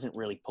just doesn't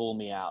really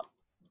uh,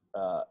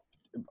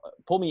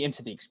 pull me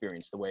into the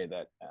experience the way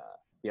that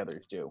the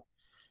others do.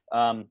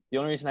 The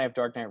only reason I have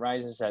Dark Knight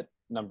Rises at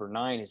number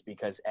 9 is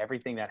because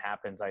everything that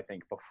happens, I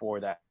think,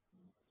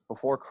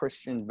 before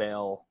Christian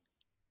Bale,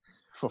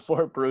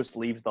 before Bruce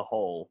leaves the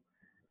hole,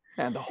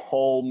 and the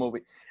whole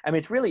movie. I mean,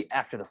 it's really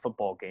after the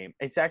football game.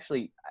 It's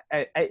actually,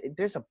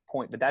 there's a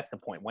point, but that's the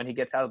point. When he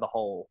gets out of the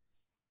hole,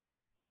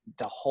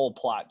 the whole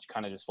plot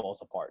kind of just falls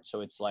apart.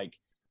 So it's like,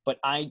 but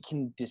I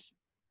can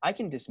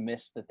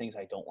dismiss the things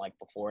I don't like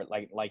before it,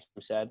 like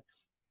you said,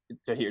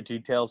 to hear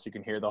details. You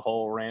can hear the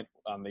whole rant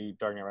on the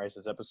Dark Knight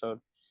Rises episode,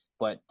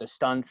 but the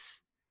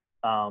stunts,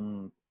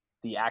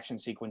 the action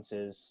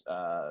sequences,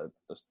 the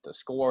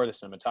score, the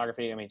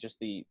cinematography. I mean, just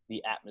the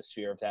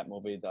atmosphere of that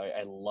movie.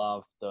 I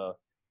love the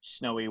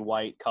snowy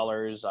white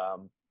colors.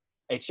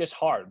 It's just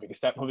hard because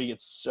that movie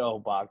gets so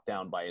bogged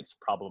down by its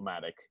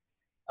problematic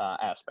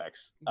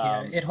aspects.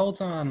 Yeah, it holds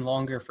on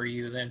longer for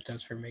you than it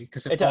does for me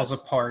because it It falls does.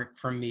 apart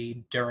for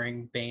me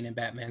during Bane and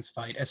Batman's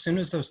fight. As soon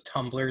as those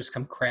tumblers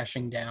come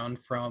crashing down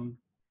from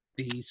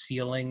the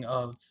ceiling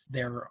of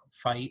their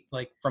fight,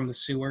 like from the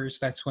sewers,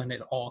 that's when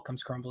it all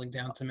comes crumbling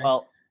down to me.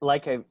 Well,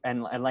 like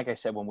I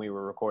said when we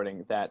were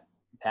recording, that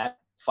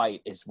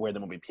fight is where the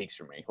movie peaks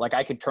for me. Like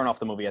I could turn off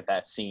the movie at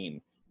that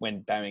scene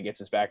when Batman gets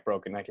his back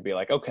broken. I could be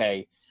like,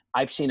 okay,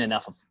 I've seen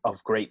enough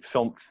of great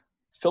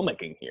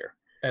filmmaking here.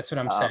 That's what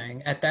I'm Um,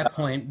 saying. At that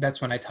point, that's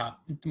when I tap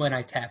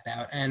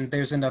out, and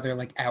there's another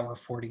like hour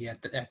 40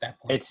 at that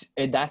point.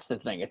 that's the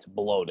thing. It's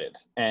bloated,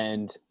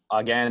 and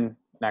again,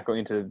 not going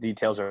into the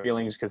details or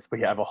feelings because we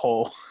have a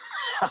whole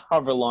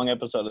however long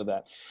episode of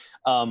that.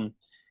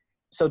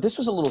 So this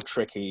was a little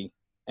tricky,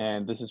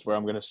 and this is where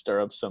I'm going to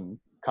stir up some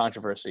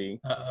controversy.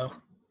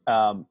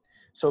 Uh-oh.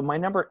 So my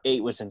number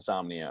 8 was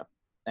Insomnia,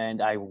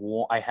 and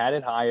I had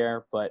it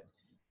higher, but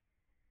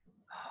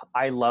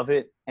I love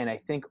it, and I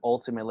think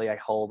ultimately I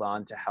hold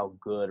on to how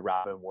good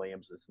Robin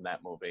Williams is in that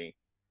movie,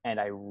 and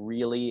I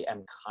really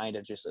am kind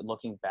of just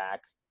looking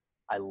back.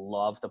 I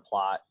love the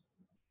plot.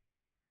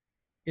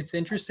 It's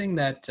interesting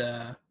that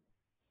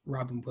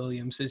Robin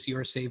Williams is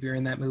your savior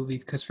in that movie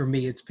because for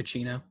me, it's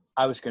Pacino.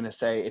 I was going to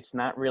say it's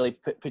not really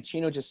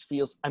Pacino. Just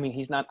feels. I mean,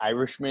 he's not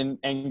Irishman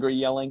angry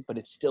yelling, but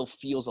it still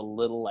feels a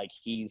little like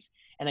he's.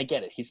 And I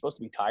get it. He's supposed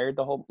to be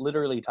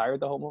literally tired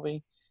the whole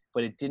movie,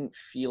 but it didn't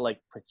feel like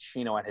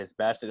Pacino at his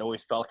best. It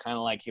always felt kind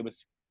of like he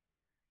was.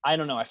 I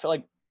don't know. I feel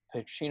like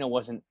Pacino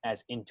wasn't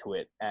as into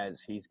it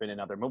as he's been in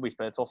other movies,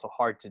 but it's also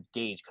hard to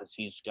gauge because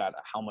he's got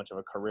how much of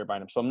a career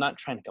behind him. So I'm not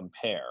trying to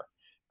compare.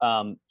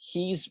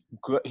 He's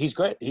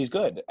great. He's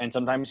good, and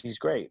sometimes he's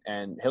great.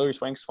 And Hilary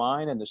Swank's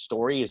fine, and the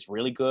story is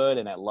really good.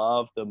 And I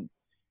love the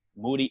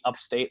moody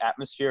upstate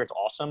atmosphere. It's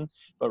awesome.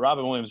 But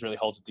Robin Williams really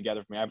holds it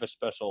together for me. I have a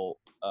special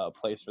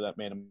place for that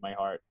man in my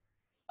heart.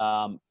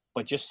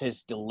 But just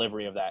his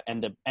delivery of that,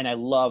 and I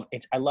love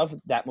it. I love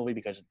that movie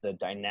because the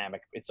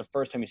dynamic. It's the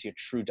first time you see a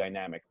true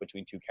dynamic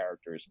between two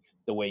characters,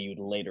 the way you'd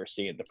later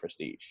see it in The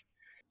Prestige.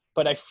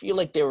 But I feel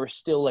like they were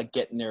still like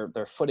getting their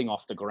footing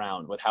off the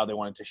ground with how they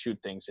wanted to shoot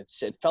things. It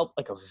felt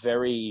like a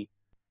very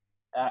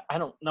I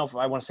don't know if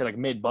I want to say like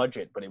mid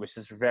budget, but it was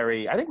just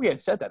very. I think we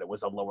had said that it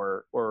was a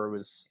lower or it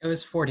was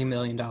 $40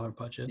 million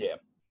budget. yeah.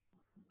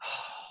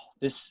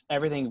 This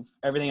everything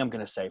I'm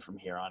gonna say from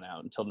here on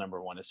out until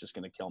number 1 is just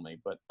gonna kill me.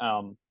 But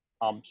I'll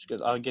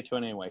get to it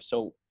anyway.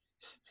 So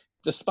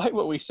despite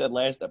what we said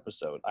last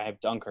episode, I have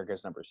Dunkirk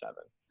as number 7.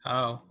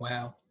 Oh,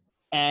 wow.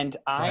 And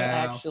I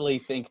Wow. actually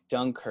think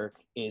Dunkirk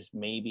is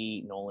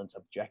maybe Nolan's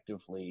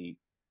objectively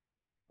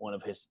one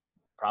of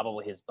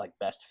probably his like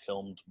best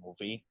filmed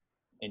movie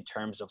in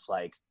terms of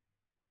like,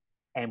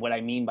 and what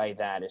I mean by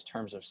that is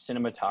terms of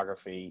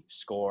cinematography,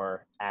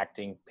 score,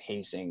 acting,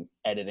 pacing,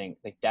 editing.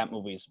 Like that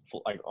movie is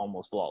like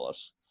almost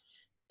flawless.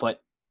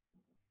 But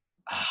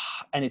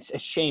and it's a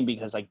shame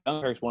because like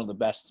Dunkirk is one of the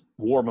best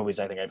war movies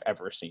I think I've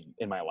ever seen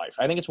in my life.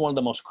 I think it's one of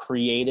the most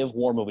creative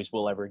war movies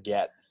we'll ever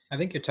get. I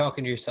think you're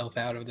talking yourself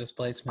out of this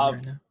placement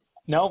right now.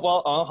 No,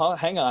 well,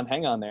 hang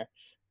on there.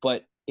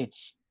 But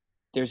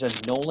there's a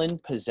Nolan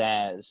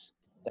pizzazz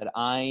that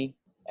I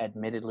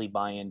admittedly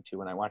buy into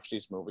when I watch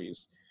these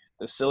movies.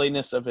 The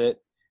silliness of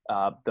it,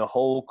 the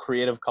whole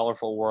creative,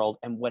 colorful world.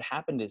 And what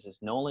happened is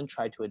Nolan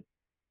tried to.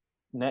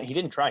 He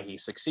didn't try. He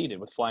succeeded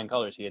with Flying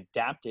Colors. He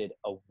adapted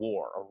a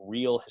war, a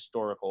real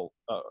historic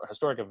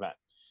event.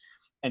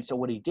 And so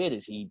what he did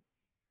is he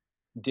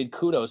did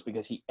kudos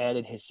because he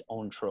added his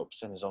own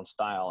tropes and his own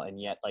style, and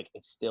yet like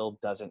it still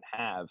doesn't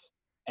have.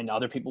 And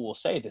other people will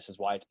say this is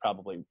why it's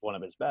probably one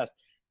of his best.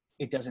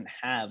 It doesn't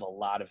have a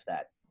lot of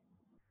that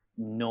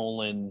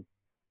Nolan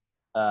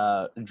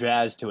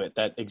jazz to it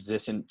that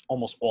exists in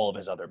almost all of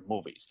his other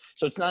movies.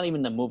 So it's not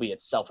even the movie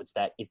itself; it's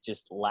that it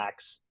just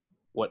lacks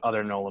what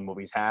other Nolan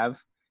movies have,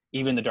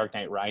 even The Dark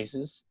Knight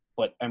Rises.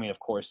 But I mean, of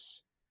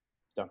course,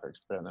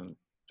 Dunkirk's better than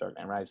Dark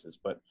Knight Rises.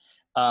 But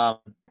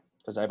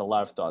because I have a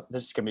lot of thought,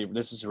 this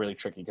is really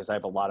tricky because I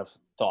have a lot of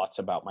thoughts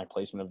about my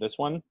placement of this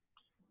one,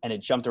 and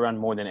it jumped around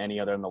more than any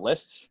other on the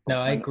list. No,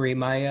 I agree.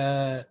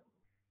 My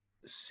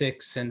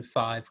 6 and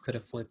 5 could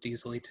have flipped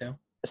easily too.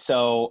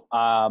 So,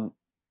 I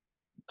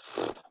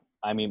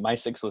mean, my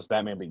 6 was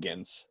Batman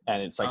Begins,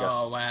 and it's like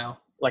wow,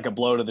 like a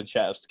blow to the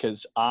chest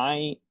because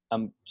I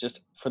am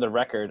just for the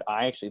record,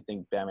 I actually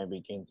think Batman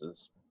Begins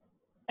is,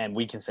 and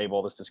we can save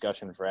all this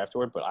discussion for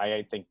afterward, but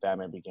I think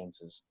Batman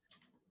Begins is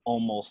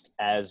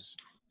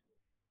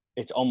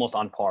it's almost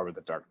on par with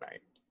The Dark Knight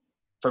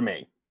for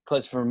me.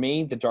 Because for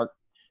me,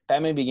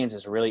 Batman Begins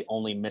is really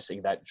only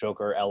missing that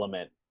Joker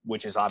element,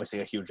 which is obviously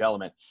a huge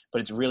element,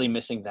 but it's really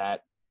missing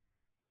that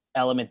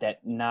element that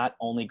not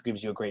only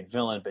gives you a great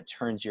villain, but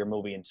turns your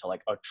movie into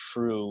like a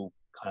true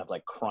kind of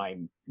like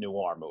crime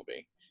noir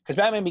movie. Because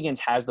Batman Begins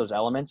has those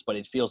elements, but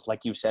it feels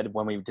like you said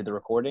when we did the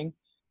recording,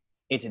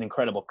 it's an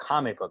incredible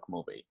comic book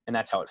movie, and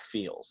that's how it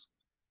feels.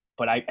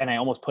 But I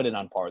almost put it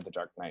on par with The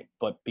Dark Knight,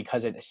 but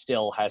because it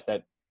still has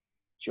that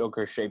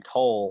Joker-shaped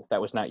hole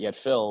that was not yet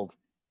filled,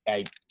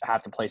 I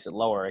have to place it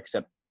lower.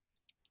 Except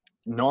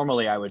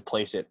normally I would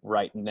place it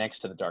right next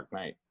to The Dark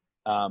Knight,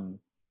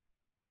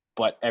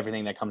 but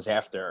everything that comes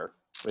after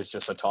was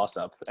just a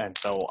toss-up, and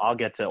so I'll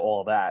get to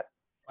all that.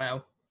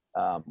 Wow.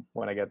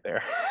 When I get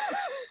there.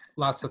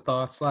 Lots of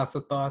thoughts.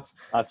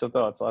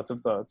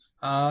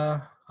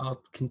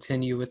 I'll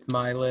continue with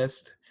my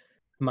list.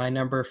 My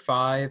number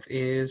 5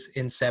 is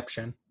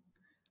Inception.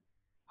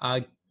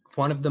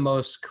 One of the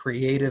most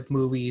creative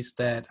movies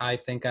that I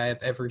think I have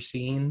ever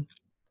seen.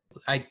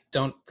 I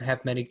don't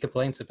have many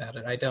complaints about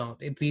it. I don't.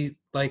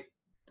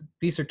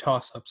 These are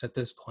toss-ups at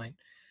this point.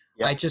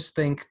 Yep. I just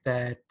think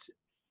that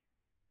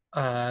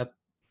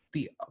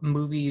the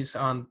movies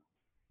on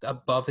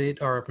above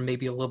it are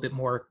maybe a little bit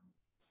more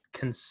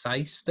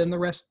concise than the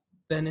rest,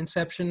 than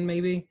Inception,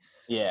 maybe.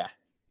 Yeah.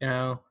 You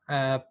know,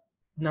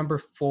 number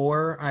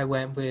 4, I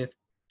went with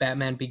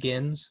Batman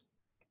Begins.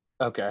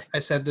 Okay. I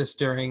said this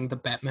during the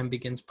Batman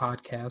Begins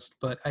podcast,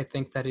 but I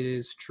think that it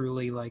is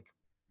truly like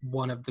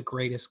one of the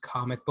greatest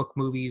comic book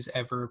movies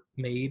ever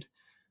made.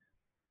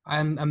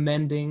 I'm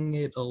amending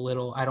it a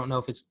little. I don't know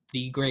if it's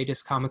the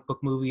greatest comic book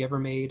movie ever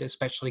made,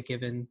 especially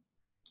given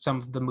some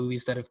of the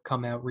movies that have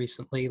come out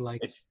recently,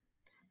 like,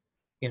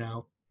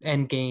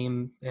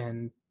 Endgame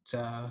and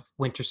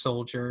Winter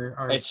Soldier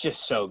are. It's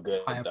just so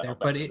good. High up there,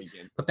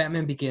 but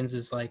Batman Begins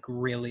is like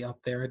really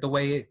up there. The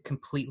way it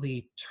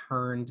completely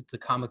turned the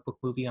comic book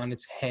movie on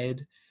its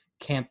head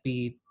can't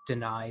be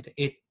denied.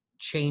 It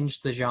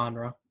changed the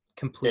genre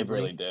completely.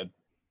 It really did.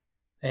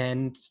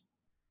 And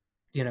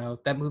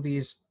that movie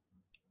is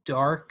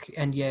dark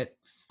and yet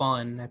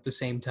fun at the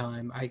same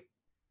time.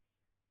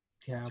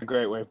 It's a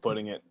great way of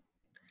putting it.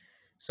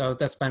 So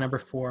that's my number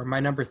 4. My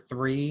number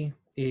 3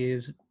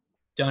 is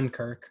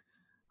Dunkirk.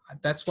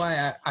 That's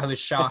why I was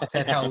shocked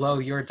at how low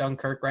your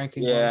Dunkirk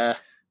ranking was.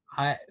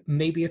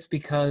 Maybe it's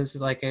because,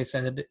 like I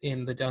said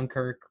in the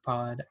Dunkirk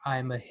pod,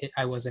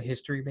 I was a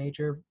history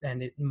major,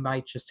 and it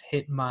might just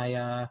hit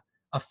my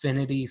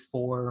affinity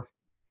for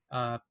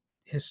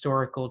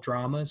historical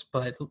dramas.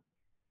 But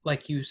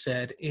like you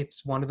said,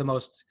 it's one of the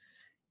most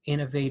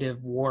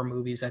innovative war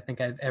movies I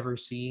think I've ever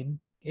seen.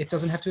 It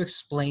doesn't have to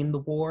explain the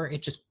war;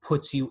 it just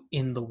puts you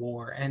in the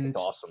war, and it's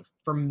awesome.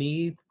 For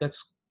me,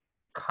 that's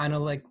kind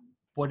of like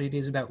what it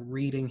is about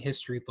reading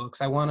history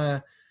books. I want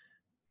to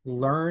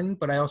learn,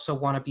 but I also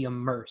want to be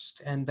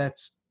immersed, and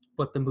that's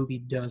what the movie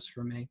does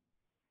for me.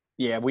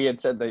 Yeah, we had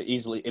said that it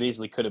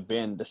easily could have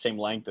been the same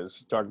length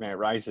as Dark Knight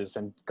Rises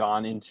and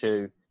gone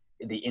into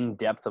the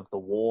in-depth of the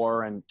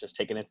war and just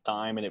taken its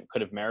time, and it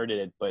could have merited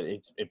it, but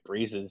it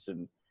breezes.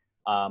 And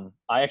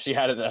I actually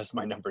had it as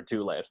my number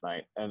 2 last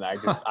night, and I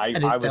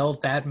fell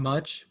that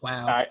much.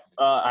 Wow.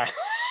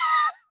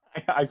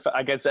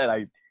 Like I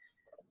said,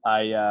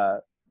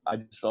 I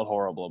just felt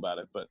horrible about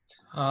it, but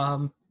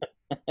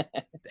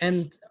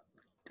and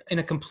in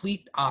a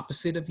complete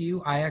opposite of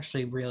you, I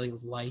actually really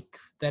like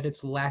that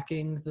it's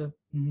lacking the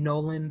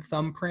Nolan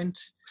thumbprint.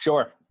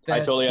 Sure, I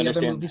totally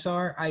understand. The other movies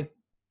are.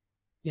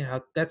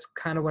 That's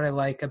kind of what I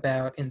like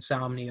about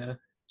Insomnia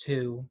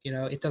too.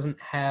 It doesn't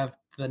have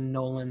the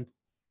Nolan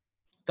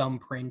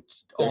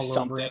thumbprint all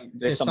over it.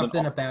 There's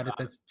something about it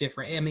that's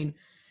different. I mean,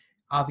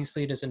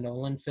 obviously it is a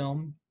Nolan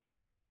film,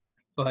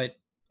 but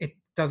it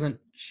doesn't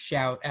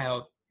shout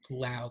out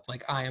loud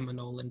like I am a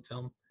Nolan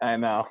film. I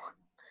know.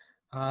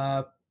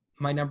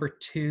 My number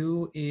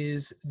 2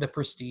 is The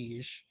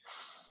Prestige.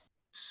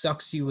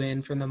 Sucks you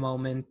in from the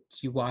moment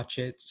you watch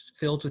it. It's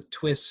filled with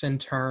twists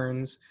and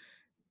turns.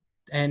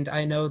 And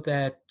I know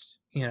that,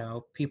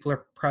 people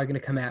are probably going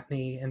to come at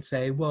me and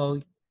say,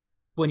 well,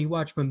 when you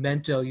watch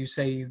Memento, you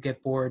say you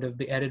get bored of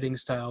the editing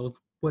style.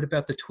 What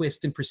about the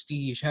twist in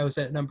Prestige? How is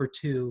that number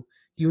 2?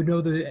 You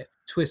know the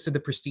twist of The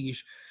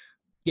Prestige.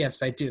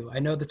 Yes, I do. I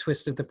know the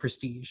twist of The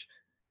Prestige.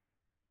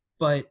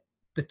 but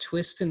the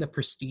twist in The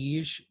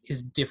Prestige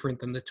is different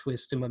than the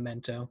twist in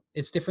Memento.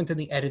 It's different than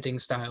the editing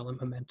style in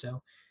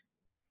Memento.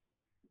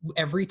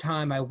 Every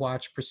time I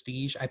watch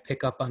Prestige, I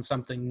pick up on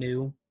something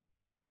new,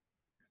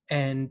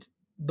 and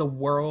the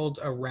world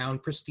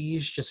around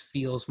Prestige just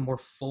feels more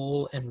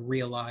full and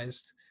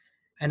realized.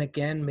 And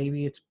again,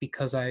 maybe it's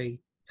because I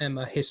am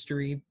a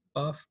history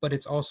buff, but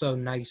it's also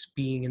nice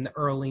being in the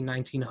early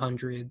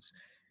 1900s,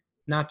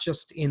 not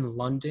just in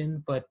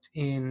London, but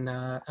in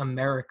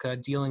America,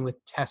 dealing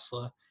with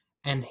Tesla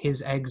and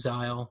his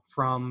exile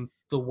from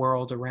the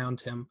world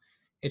around him.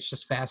 It's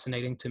just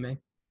fascinating to me.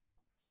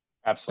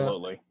 So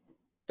Absolutely.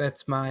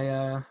 that's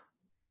my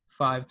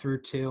 5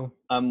 through 2.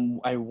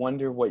 I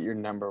wonder what your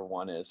number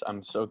one is.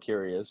 I'm so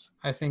curious.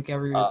 I think Uh,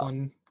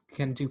 everyone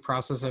can do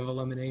process of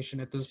elimination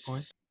at this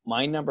point.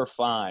 my number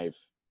 5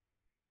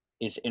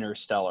 is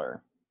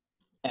Interstellar,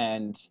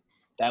 and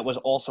that was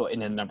also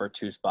in a number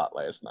 2 spot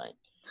last night.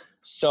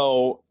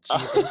 So,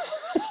 Jesus.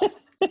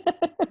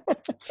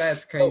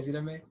 That's crazy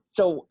to me.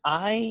 So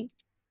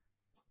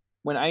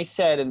when I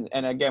said,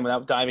 and again,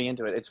 without diving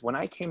into it, it's when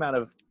I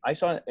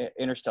saw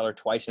Interstellar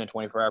twice in a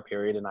 24-hour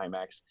period in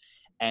IMAX.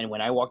 And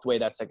when I walked away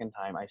that second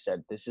time, I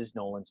said, this is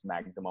Nolan's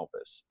magnum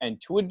opus. And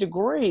to a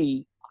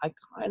degree, I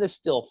kind of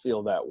still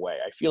feel that way.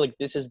 I feel like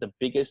this is the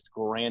biggest,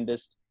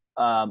 grandest,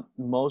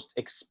 most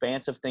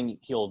expansive thing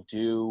he'll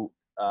do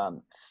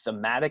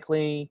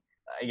thematically.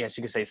 I guess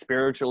you could say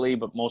spiritually,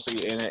 but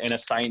mostly in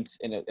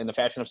the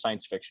fashion of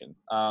science fiction.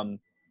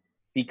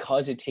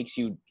 Because it takes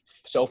you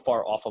so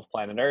far off of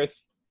planet Earth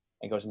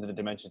and goes into the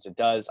dimensions it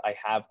does, I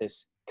have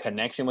this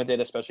connection with it,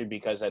 especially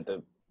because at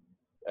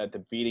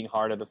the beating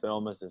heart of the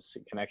film is this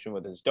connection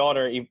with his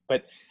daughter.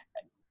 But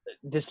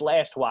this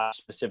last watch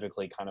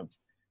specifically, kind of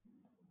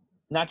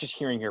not just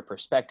hearing your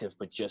perspective,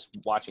 but just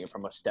watching it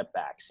from a step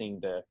back,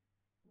 seeing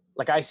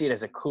I see it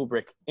as a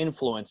Kubrick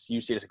influence.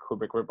 You see it as a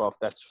Kubrick ripoff.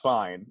 That's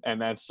fine,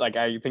 and that's I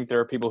think there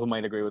are people who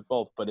might agree with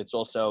both, but it's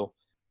also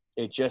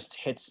it just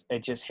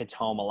hits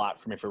home a lot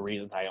for me for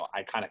reasons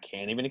I kind of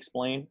can't even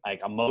explain. Like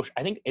emotion,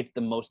 I think it's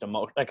the most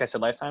emotional. Like I said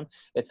last time,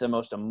 it's the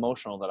most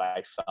emotional that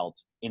I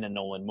felt in a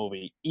Nolan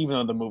movie. Even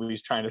though the movie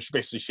is trying to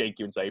basically shake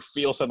you and say,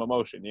 "Feel some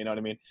emotion." You know what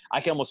I mean? I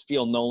can almost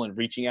feel Nolan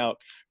reaching out,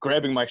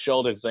 grabbing my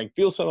shoulders, saying,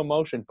 "Feel some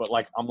emotion." But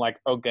I'm like,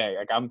 okay,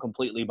 I'm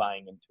completely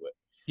buying into it.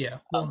 Yeah.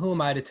 Well, who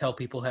am I to tell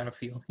people how to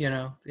feel?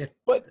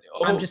 But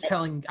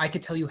I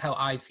could tell you how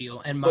I feel,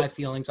 and my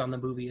feelings on the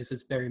movie is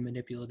it's very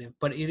manipulative,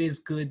 but it is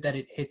good that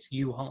it hits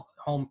you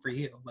home for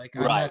you. Like,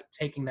 I'm right. not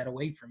taking that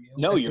away from you.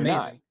 No, That's you're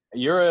amazing. not.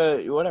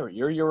 You're whatever.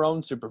 You're your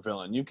own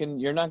supervillain.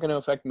 You're not going to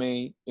affect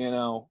me.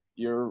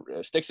 You're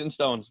sticks and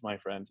stones, my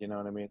friend. You know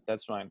what I mean?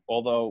 That's fine.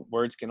 Although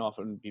words can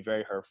often be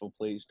very hurtful.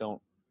 Please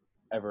don't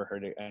ever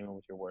hurt anyone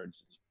with your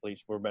words.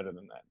 Please, we're better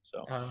than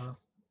that.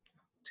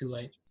 Too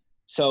late.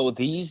 So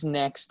these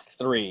next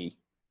 3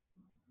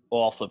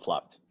 all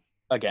flip-flopped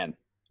again.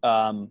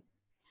 All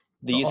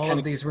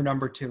of these were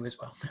number 2 as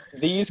well.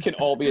 These can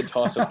all be a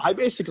toss-up. I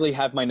basically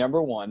have my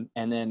number 1,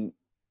 and then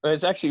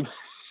it's actually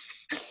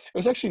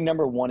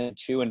number 1 and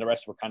 2, and the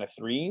rest were kind of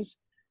 3s.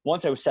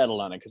 Once I was settled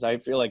on it, because I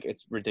feel like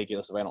it's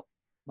ridiculous if I don't.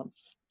 Let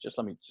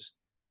me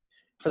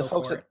for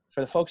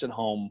the folks at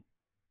home.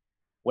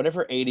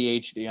 Whatever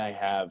ADHD I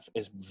have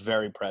is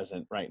very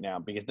present right now,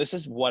 because this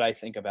is what I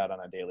think about on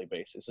a daily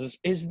basis.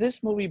 Is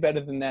this movie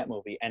better than that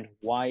movie, and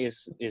why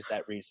is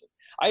that reason?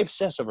 I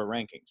obsess over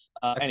rankings.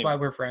 That's anyway, why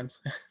we're friends.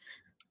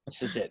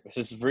 This is it. This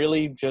is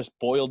really just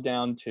boiled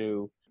down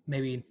to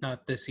maybe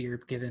not this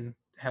year, given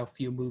how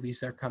few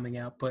movies are coming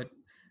out, but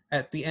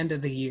at the end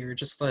of the year,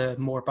 just the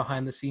more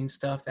behind the scenes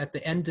stuff. At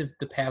the end of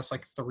the past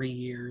 3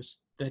 years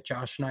that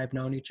Josh and I have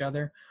known each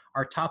other,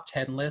 our top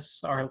 10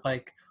 lists are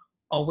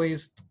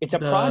always it's a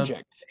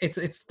project.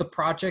 It's the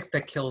project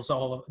that kills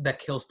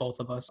both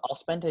of us. I'll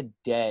spend a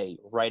day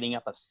writing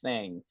up a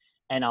thing,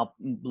 and I'll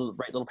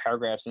write little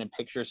paragraphs and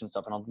pictures and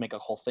stuff, and I'll make a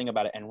whole thing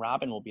about it. And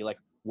Robin will be like,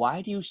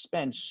 "Why do you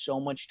spend so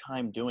much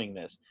time doing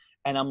this?"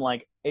 And I'm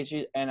like,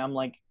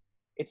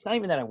 it's not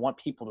even that I want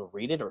people to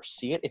read it or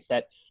see it. It's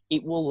that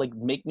it will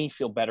make me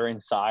feel better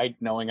inside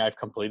knowing I've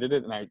completed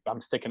it, and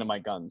I'm sticking to my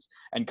guns.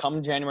 And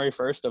come January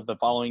 1st of the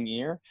following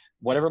year,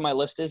 whatever my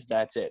list is,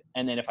 that's it.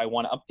 And then if I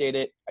want to update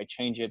it, I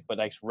change it. But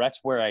that's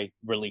where I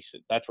release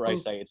it. That's where I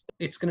say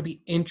it's going to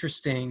be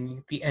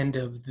interesting the end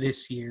of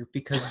this year,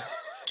 because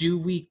do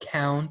we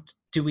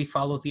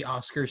follow the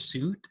Oscar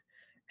suit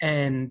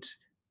and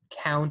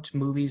count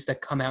movies that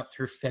come out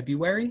through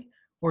February,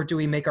 or do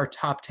we make our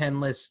top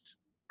 10 list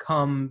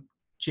come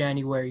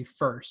January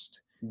 1st?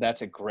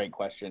 That's a great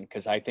question,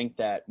 because I think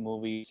that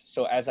movies,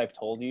 so as I've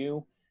told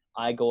you,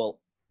 I go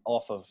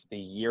off of the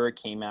year it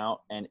came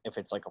out, and if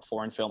it's a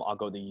foreign film, I'll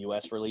go the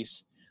US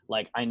release.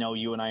 I know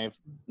you and I have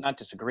not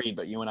disagreed,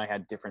 but you and I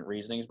had different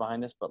reasonings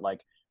behind this, but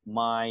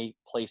my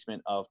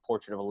placement of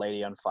Portrait of a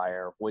Lady on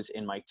Fire was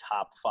in my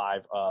top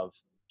 5 of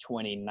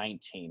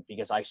 2019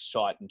 because I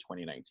saw it in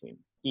 2019,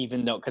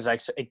 even though, because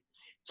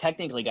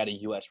technically got a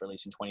US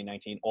release in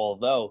 2019,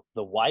 although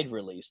the wide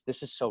release,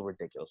 this is so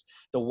ridiculous.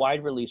 The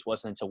wide release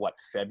wasn't until what,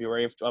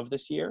 February of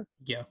this year?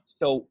 Yeah.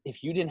 So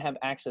if you didn't have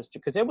access to,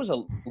 because there was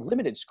a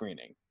limited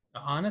screening.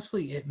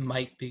 Honestly, it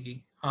might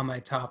be on my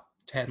top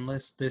 10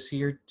 list this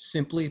year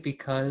simply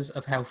because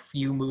of how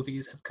few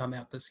movies have come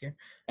out this year.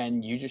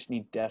 And you just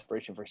need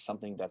desperation for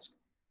something that's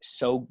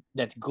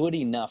good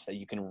enough that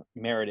you can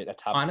merit it a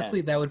top 10.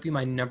 Honestly, that would be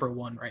my number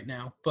one right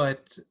now.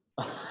 But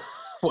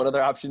what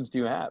other options do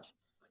you have?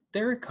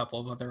 there are a couple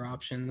of other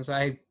options.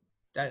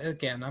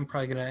 Again, I'm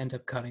probably going to end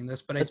up cutting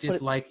this, but I Let's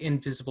did like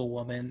Invisible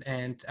Woman,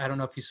 and I don't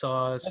know if you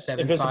saw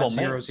Invisible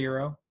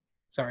 7500.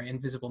 Sorry,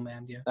 Invisible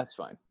Man, yeah. That's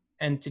fine.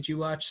 And did you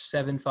watch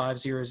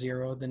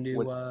 7500, the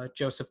new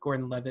Joseph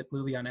Gordon-Levitt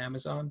movie on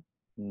Amazon?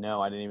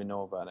 No, I didn't even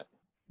know about it.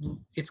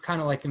 It's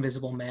kind of like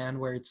Invisible Man,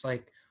 where it's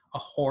like a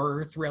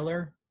horror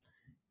thriller.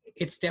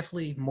 It's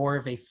definitely more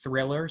of a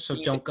thriller, so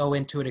don't go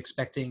into it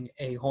expecting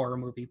a horror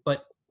movie.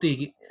 But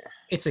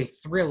it's a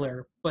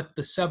thriller, but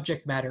the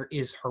subject matter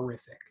is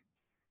horrific.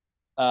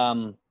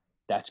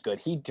 That's good.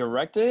 He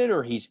directed it,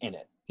 or he's in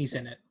it? He's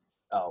in it.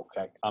 Oh,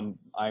 okay.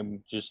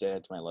 I'm just adding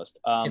it to my list.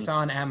 It's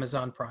on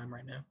Amazon Prime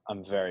right now.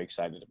 I'm very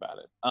excited about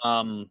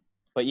it.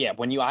 But yeah,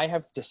 I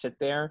have to sit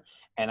there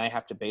and I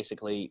have to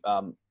basically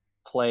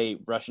play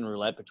Russian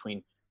roulette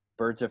between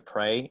Birds of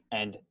Prey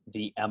and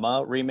the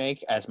Emma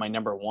remake as my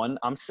number one.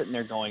 I'm sitting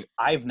there going,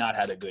 I've not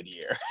had a good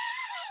year.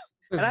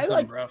 This is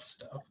some rough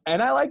stuff.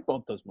 And I like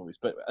both those movies,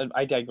 but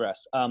I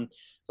digress.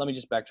 Let me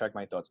just backtrack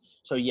my thoughts.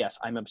 So yes,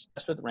 I'm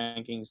obsessed with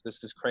rankings.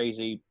 This is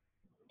crazy.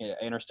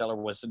 Interstellar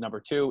was number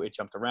 2. It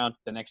jumped around.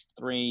 The next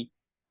 3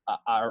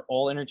 are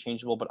all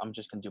interchangeable, but I'm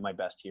just going to do my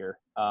best here.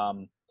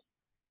 All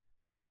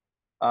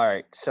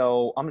right.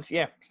 So I'm just,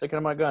 sticking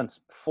to my guns.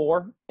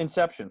 4,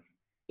 Inception.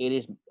 It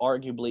is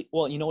arguably,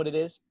 well, you know what it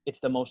is? It's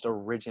the most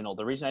original.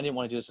 The reason I didn't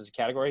want to do this as a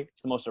category,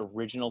 it's the most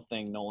original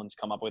thing Nolan's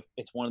come up with.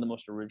 It's one of the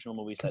most original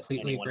movies that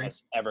anyone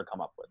has ever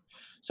come up with.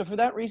 So for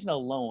that reason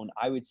alone,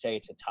 I would say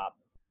it's a top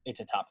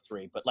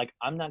 3. But like,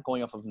 I'm not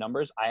going off of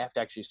numbers. I have to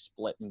actually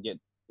split and get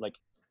like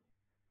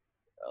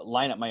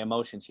line up my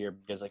emotions here,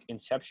 because like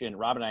Inception,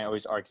 Rob and I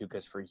always argue,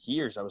 because for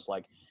years I was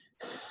like,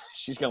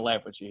 she's gonna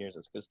laugh when she hears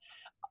this, because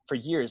for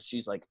years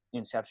she's like,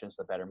 Inception's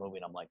the better movie,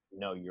 and I'm like,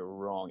 no, you're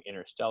wrong.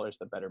 Interstellar's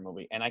the better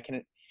movie. And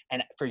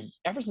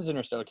ever since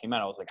Interstellar came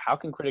out, I was like, how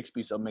can critics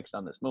be so mixed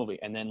on this movie?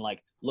 And then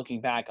like looking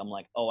back, I'm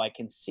like, oh, I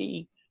can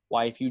see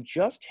why, if you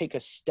just take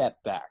a step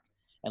back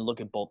and look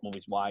at both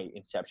movies, why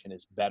Inception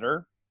is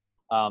better.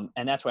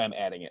 And that's why I'm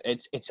adding it.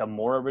 It's a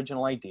more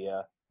original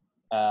idea.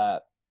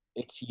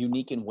 It's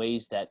unique in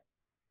ways that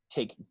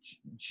take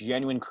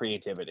genuine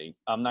creativity.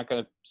 I'm not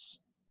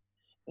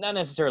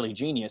necessarily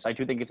genius. I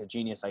do think it's a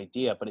genius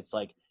idea, but it's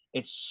like,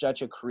 it's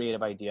such a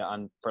creative idea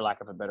on, for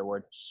lack of a better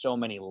word, so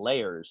many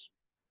layers.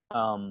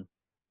 I've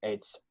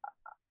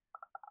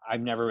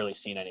never really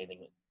seen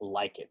anything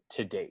like it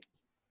to date.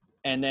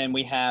 And then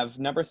we have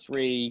number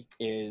 3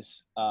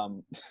 is,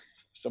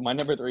 so my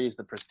number 3 is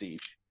The Prestige.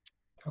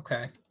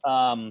 Okay.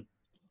 I'm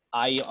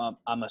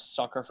a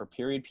sucker for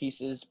period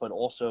pieces, but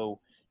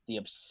also the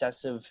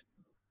obsessive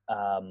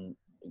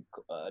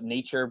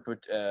nature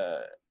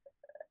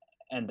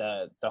and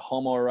the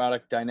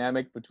homoerotic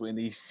dynamic between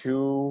these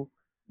two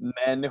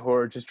men who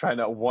are just trying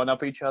to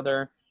one-up each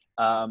other.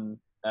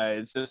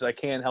 It's just, I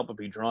can't help but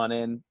be drawn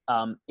in.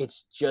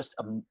 It's just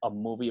a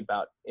movie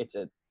about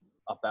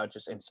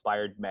just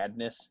inspired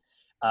madness.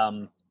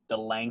 The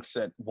lengths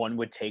that one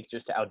would take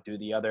just to outdo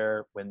the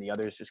other, when the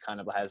other just kind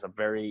of has a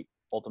very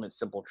ultimate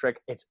simple trick.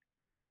 It's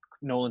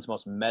Nolan's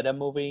most meta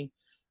movie.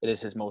 It is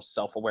his most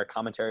self-aware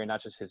commentary,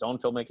 not just his own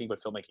filmmaking,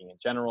 but filmmaking in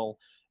general.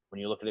 When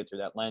you look at it through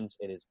that lens,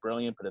 it is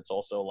brilliant, but it's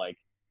also like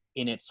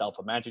in itself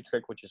a magic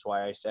trick, which is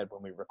why I said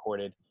when we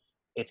recorded,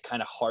 it's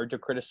kind of hard to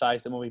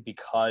criticize the movie,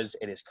 because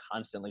it is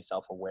constantly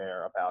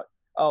self-aware about,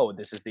 oh,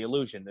 this is the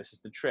illusion, this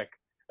is the trick.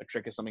 A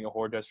trick is something a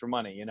whore does for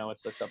money,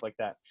 it's the stuff like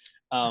that.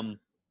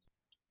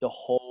 The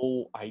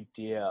whole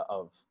idea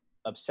of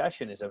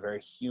obsession is a very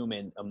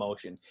human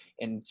emotion.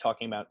 And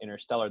talking about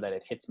Interstellar, that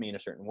it hits me in a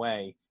certain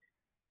way,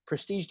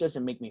 Prestige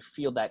doesn't make me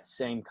feel that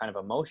same kind of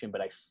emotion,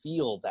 but I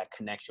feel that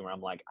connection where I'm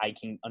like, I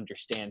can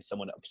understand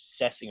someone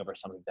obsessing over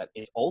something that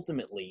is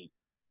ultimately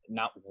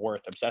not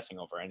worth obsessing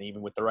over. And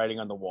even with the writing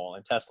on the wall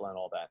and Tesla and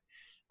all that.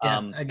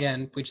 Yeah,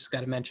 again, we just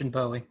got to mention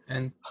Bowie.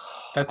 And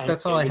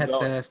that's all I had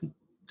to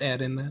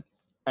add in that.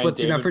 What's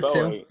your number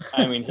 2?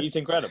 I mean, he's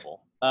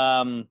incredible.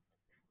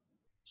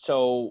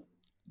 So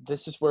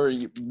this is where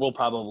we'll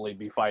probably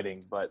be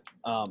fighting, but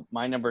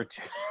my number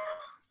 2,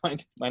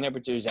 my number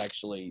 2 is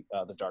actually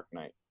The Dark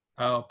Knight.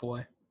 Oh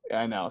boy.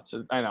 I know,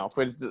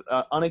 but it's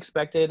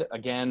unexpected.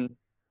 Again,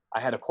 I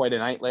had quite a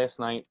night last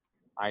night.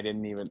 I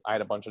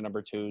had a bunch of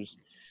number 2s.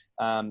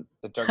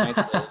 The Dark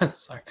Knight.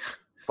 Sorry.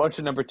 Bunch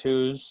of number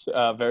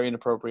 2s, very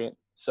inappropriate,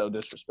 so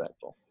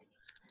disrespectful.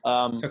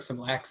 Took some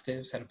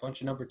laxatives, had a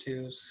bunch of number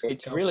 2s.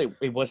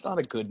 It was not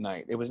a good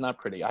night. It was not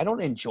pretty. I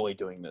don't enjoy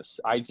doing this.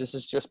 This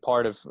is just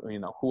part of,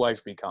 who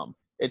I've become.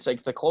 It's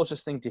like the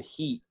closest thing to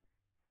Heat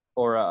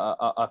or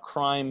a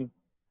crime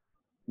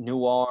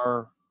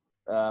noir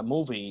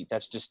movie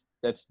that's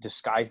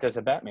disguised as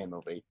a Batman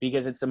movie,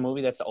 because it's a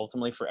movie that's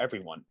ultimately for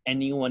everyone.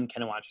 Anyone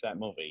can watch that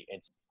movie.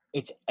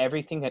 It's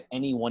everything that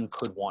anyone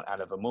could want out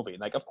of a movie.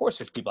 Like, of course,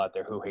 there's people out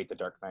there who hate The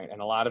Dark Knight, and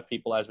a lot of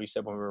people, as we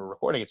said when we were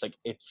recording, it's like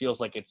it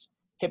feels like it's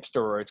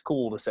hipster or it's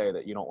cool to say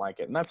that you don't like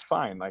it, and that's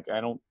fine. Like,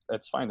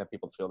 that's fine that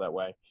people feel that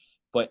way,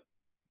 but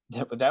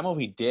what that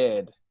movie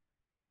did,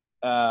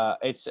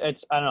 it's I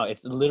don't know,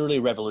 it's literally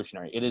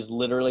revolutionary. It is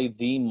literally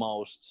the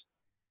most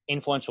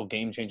influential,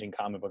 game-changing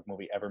comic book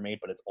movie ever made,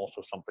 but it's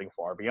also something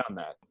far beyond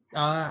that.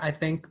 I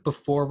think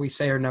before we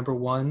say our number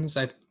ones,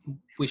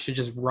 we should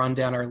just run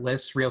down our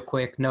lists real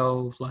quick.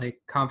 No, like,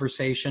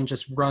 conversation.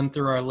 Just run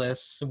through our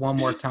lists one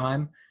more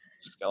time.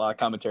 Got a lot of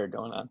commentary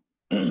going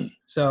on.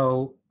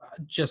 So,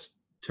 just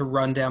to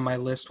run down my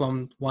list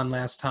one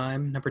last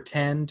time. Number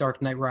 10,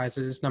 Dark Knight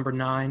Rises. Number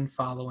 9,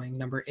 Following.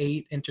 Number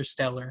 8,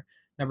 Interstellar.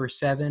 Number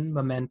 7,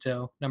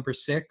 Memento. Number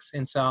 6,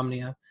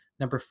 Insomnia.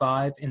 Number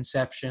 5,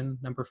 Inception.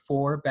 Number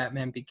 4,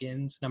 Batman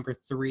Begins. Number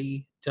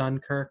 3,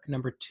 Dunkirk.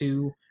 Number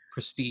 2,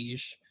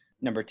 Prestige.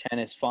 Number 10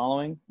 is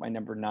Following. My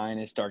number 9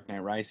 is Dark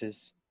Knight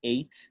Rises.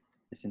 8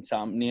 is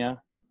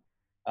Insomnia.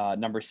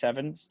 Number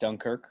 7 is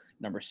Dunkirk.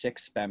 Number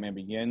 6, Batman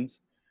Begins.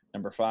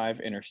 Number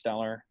 5,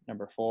 Interstellar.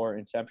 Number 4,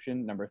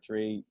 Inception. Number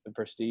 3, The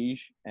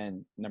Prestige.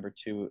 And number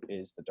 2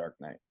 is The Dark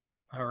Knight.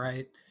 All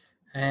right.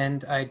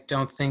 And I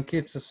don't think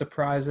it's a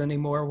surprise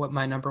anymore what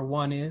my number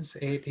 1 is.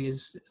 It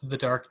is The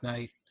Dark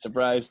Knight.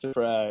 Surprise,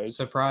 surprise.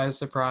 Surprise,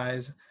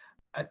 surprise.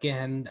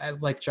 Again,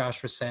 like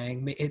Josh was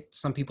saying,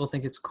 some people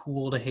think it's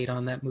cool to hate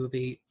on that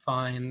movie.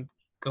 Fine,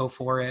 go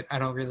for it. I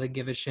don't really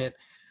give a shit.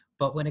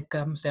 But when it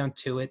comes down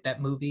to it,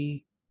 that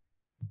movie,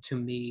 to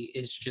me,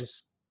 is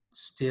just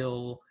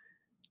still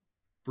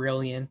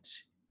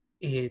brilliant.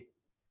 It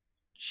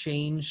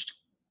changed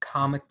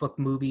comic book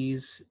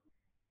movies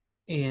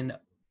in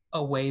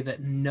a way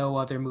that no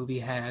other movie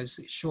has.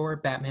 Sure,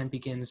 Batman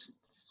Begins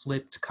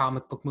flipped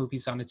comic book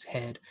movies on its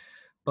head,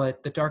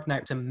 but The Dark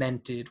Knight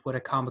cemented what a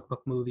comic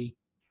book movie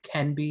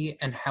can be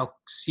and how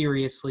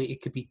seriously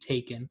it could be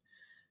taken.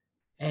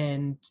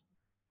 And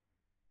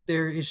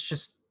there is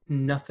just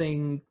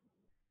nothing,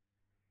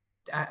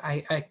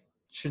 I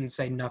shouldn't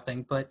say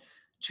nothing, but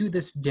to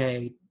this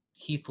day,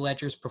 Heath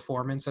Ledger's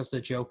performance as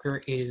the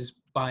Joker is,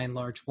 by and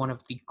large, one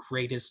of the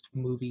greatest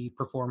movie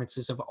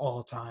performances of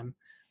all time,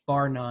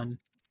 bar none.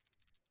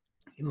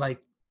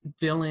 Like,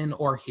 villain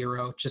or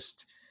hero,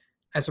 just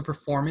as a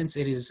performance,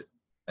 it is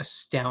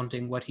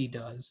astounding what he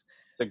does.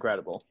 It's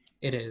incredible.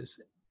 It is.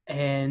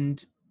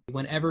 And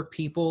whenever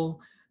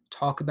people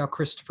talk about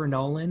Christopher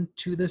Nolan,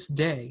 to this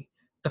day,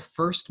 the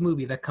first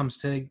movie that comes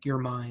to your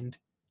mind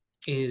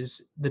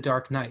is The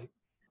Dark Knight.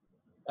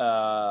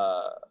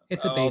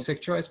 It's a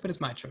basic choice, but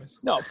it's my choice.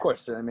 No, of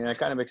course. I mean, I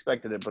kind of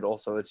expected it, but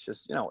also it's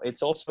just,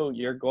 it's also,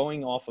 you're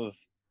going off of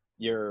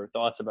your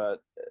thoughts about,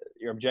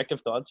 your objective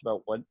thoughts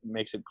about what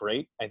makes it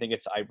great. I think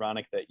it's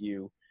ironic that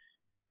you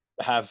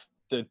have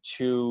the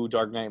 2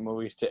 Dark Knight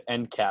movies to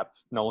end cap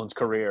Nolan's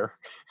career.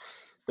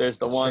 There's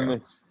the one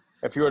that's,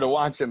 if you were to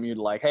watch them, you'd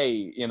like,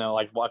 hey,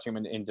 like watching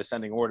them in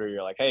descending order,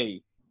 you're like,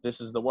 hey, this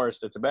is the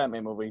worst. It's a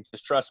Batman movie.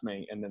 Just trust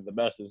me. And then the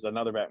best is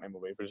another Batman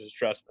movie, but just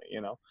trust me,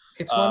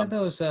 It's one of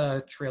those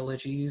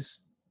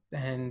trilogies,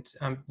 and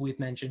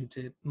we've mentioned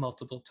it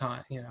multiple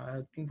times. We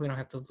don't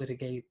have to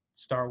litigate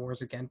Star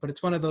Wars again, but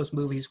it's one of those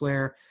movies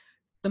where,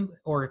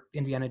 or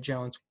Indiana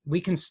Jones, we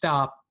can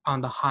stop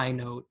on the high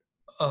note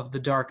of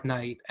The Dark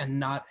Knight and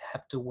not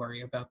have to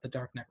worry about The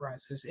Dark Knight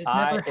Rises. It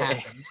never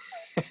happened.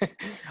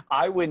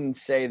 I wouldn't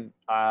say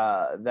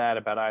that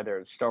about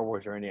either Star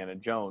Wars or Indiana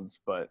Jones,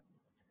 but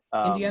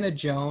Indiana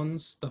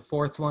Jones, the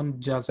 4th one,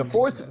 doesn't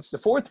exist. The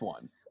 4th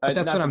one. But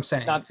that's what I'm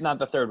saying. Not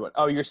the 3rd one.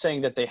 Oh, you're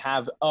saying that they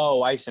have.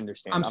 Oh, I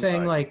understand. I'm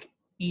saying, like,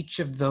 each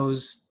of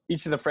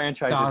the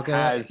franchises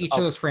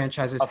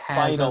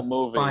has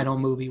a final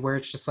movie where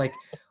it's just like,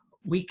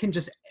 we can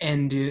just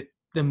end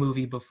the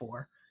movie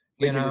before.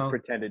 We can just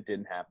pretend it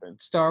didn't happen.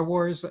 Star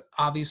Wars,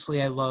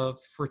 obviously, I love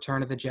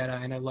Return of the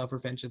Jedi and I love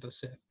Revenge of the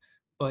Sith.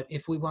 But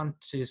if we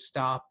want to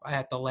stop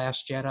at The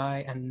Last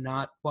Jedi and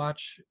not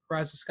watch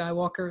Rise of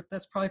Skywalker,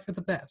 that's probably for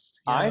the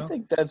best. I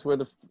think that's where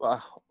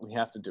we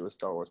have to do a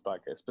Star Wars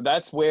podcast. But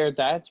that's where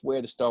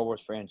the Star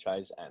Wars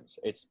franchise ends.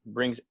 It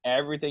brings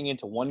everything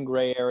into one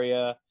gray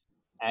area,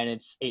 and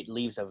it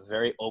leaves a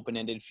very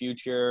open-ended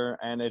future.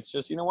 And it's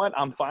just, you know what?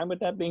 I'm fine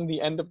with that being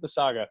the end of the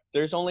saga.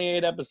 There's only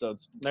 8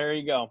 episodes. There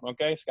you go.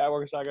 Okay,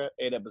 Skywalker Saga,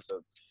 8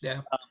 episodes. Yeah.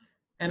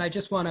 And I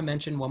just want to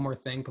mention one more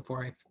thing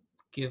before I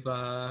give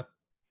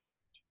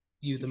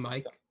you the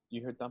mic.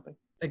 You heard thumping?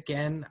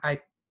 Again, I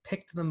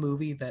picked the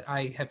movie that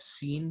I have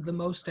seen the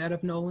most out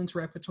of Nolan's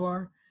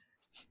repertoire,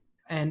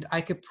 and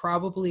I could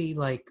probably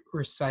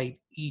recite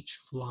each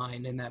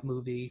line in that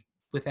movie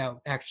without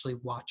actually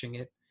watching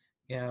it,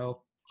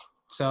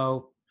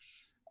 So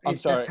I'm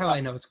sorry. that's how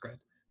I know it's good.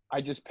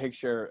 I just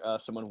picture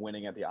someone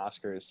winning at the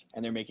Oscars,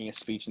 and they're making a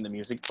speech, and the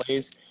music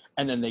plays,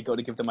 and then they go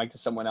to give the mic to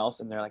someone else,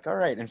 and they're like, "All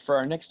right, and for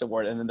our next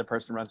award," and then the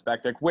person runs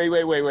back, they're like,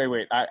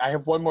 "Wait! I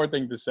have one more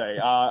thing to say.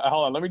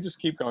 Hold on, let me just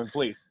keep going,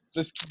 please.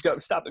 Just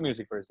stop the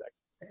music for a sec."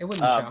 It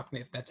wouldn't shock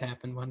me if that's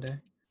happened one day.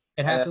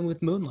 It Uh, happened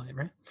with Moonlight,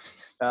 right?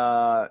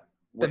 The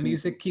what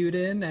music cued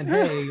in, and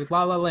hey,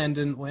 La La Land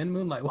didn't win.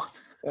 Moonlight won.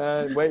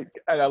 wait,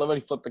 I love when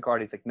he flipped the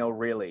card. He's like, "No,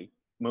 really,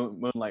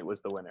 Moonlight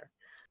was the winner."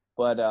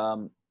 But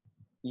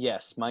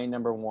yes, my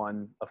number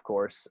one, of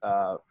course,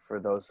 for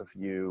those of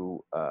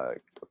you,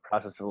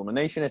 Process of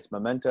Elimination, it's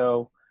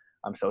Memento.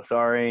 I'm so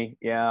sorry.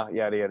 Yeah,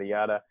 yada, yada,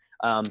 yada.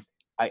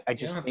 I You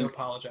just don't have think, to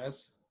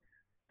apologize.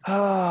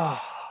 I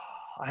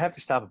have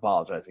to stop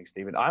apologizing,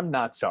 Steven. I'm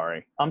not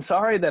sorry. I'm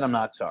sorry that I'm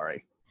not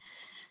sorry.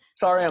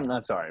 Sorry, I'm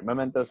not sorry.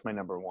 Memento's my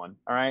number one.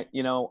 All right.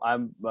 You know, I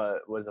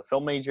was a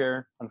film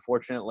major,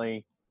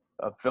 unfortunately,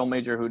 a film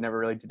major who never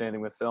really did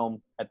anything with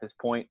film at this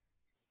point.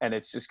 And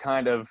it's just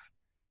kind of,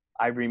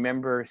 I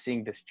remember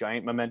seeing this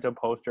giant Memento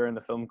poster in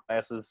the film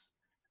classes.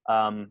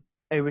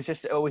 It was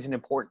just always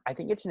I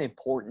think it's an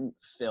important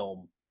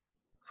film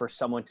for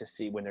someone to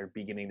see when they're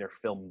beginning their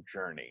film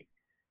journey,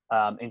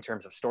 in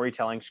terms of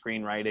storytelling,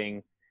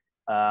 screenwriting,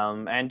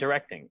 and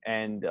directing.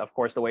 And of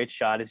course, the way it's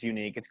shot is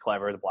unique. It's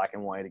clever, the black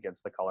and white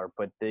against the color.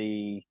 But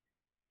the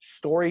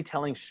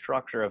storytelling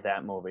structure of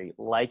that movie,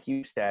 like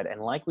you said,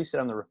 and like we said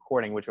on the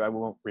recording, which I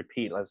won't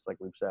repeat, like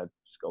we've said,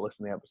 just go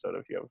listen to the episode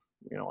if you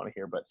don't want to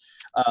hear. But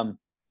um,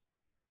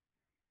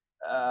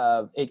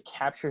 it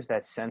captures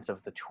that sense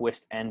of the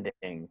twist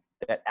ending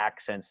that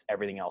accents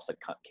everything else that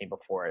came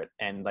before it.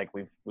 And like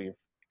we've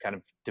kind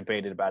of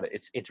debated about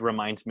it. It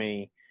reminds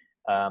me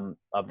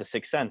of The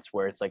Sixth Sense,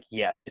 where it's like,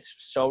 yeah, it's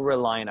so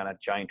reliant on a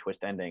giant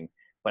twist ending,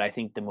 but I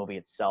think the movie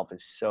itself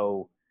is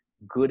so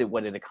good at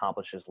what it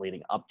accomplishes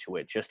leading up to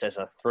it, just as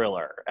a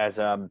thriller, as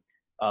a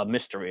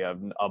mystery, a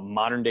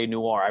modern day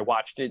noir. I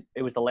watched it.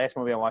 It was the last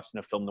movie I watched in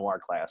a film noir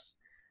class.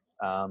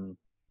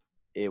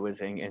 It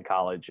was in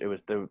college. It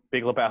was the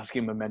Big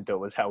Lebowski. Memento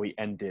was how we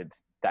ended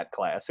that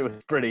class. It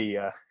was pretty.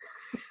 It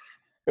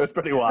was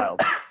pretty wild.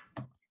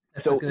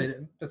 That's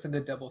a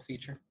good double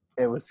feature.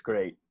 It was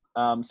great.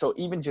 So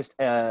even just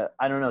I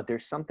don't know.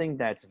 There's something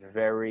that's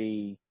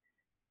very.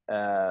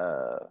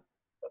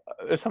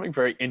 There's something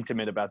very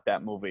intimate about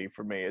that movie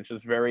for me. It's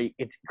just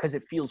it's because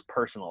it feels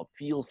personal. It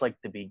feels like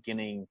the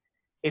beginning.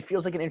 It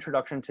feels like an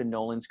introduction to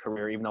Nolan's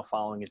career, even though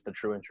Following is the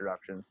true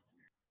introduction.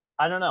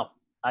 I don't know.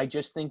 I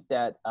just think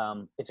that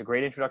it's a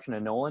great introduction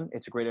to Nolan.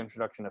 It's a great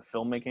introduction to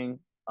filmmaking.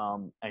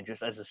 And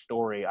just as a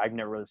story, I've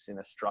never really seen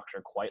a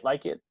structure quite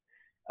like it.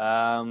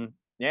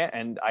 Yeah,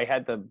 and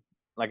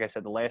like I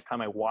said, the last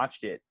time I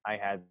watched it, I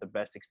had the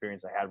best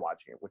experience I had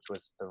watching it, which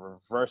was the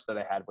reverse that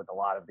I had with a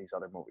lot of these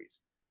other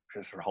movies.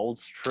 Just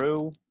holds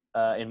true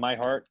in my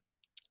heart.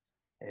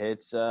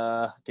 It's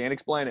can't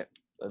explain it.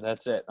 But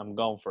that's it. I'm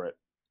going for it.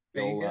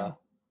 There you go.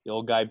 The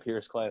old Guy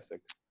Pearce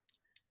classic.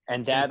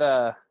 And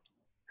that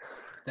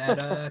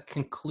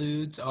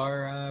concludes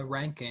our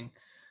ranking.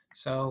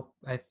 So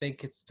I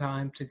think it's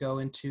time to go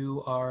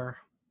into our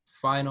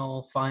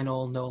final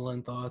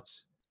Nolan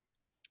thoughts.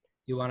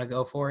 You want to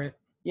go for it?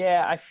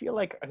 Yeah, I feel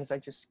like, because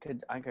like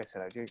I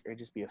said, I'd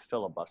just be a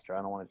filibuster.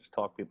 I don't want to just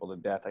talk people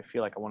to death. I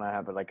feel like I want to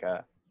have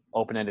a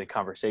open-ended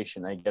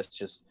conversation. I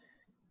guess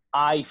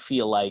I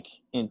feel like,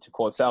 to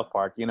quote South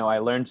Park, I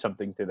learned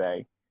something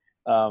today.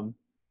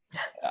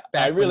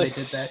 Back when they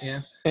did that,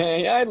 yeah.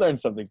 Yeah, I learned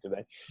something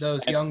today.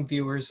 Those young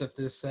viewers of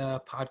this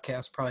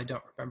podcast probably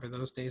don't remember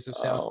those days of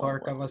South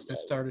Park unless they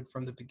started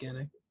from the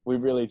beginning. We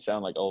really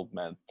sound like old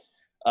men.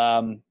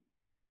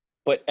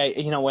 But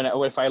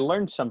if I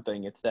learned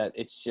something, it's that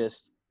it's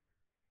just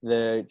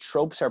the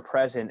tropes are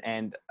present,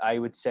 and I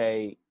would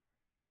say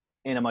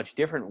in a much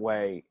different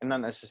way, and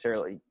not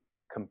necessarily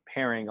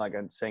comparing, like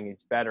I'm saying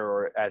it's better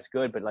or as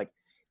good, but like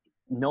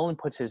Nolan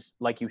puts his,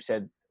 like you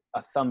said,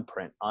 a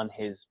thumbprint on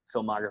his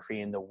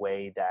filmography in the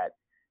way that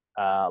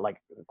like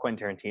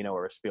Quentin Tarantino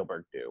or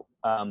Spielberg do.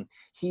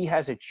 He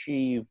has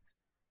achieved,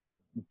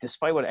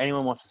 despite what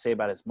anyone wants to say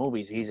about his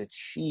movies, he's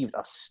achieved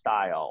a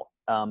style,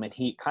 and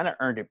he kind of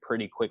earned it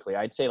pretty quickly.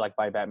 I'd say like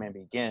by Batman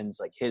Begins,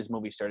 like his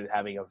movie started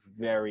having a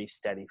very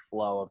steady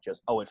flow of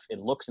just, it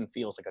looks and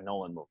feels like a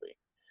Nolan movie.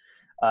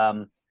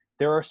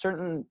 There are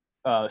certain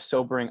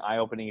sobering,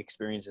 eye-opening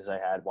experiences I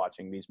had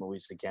watching these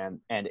movies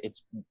again, and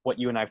it's what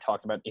you and I've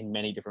talked about in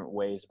many different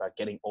ways about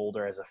getting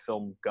older as a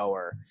film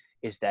goer,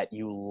 is that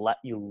you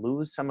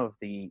lose some of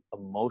the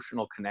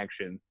emotional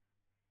connection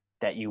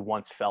that you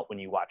once felt when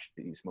you watched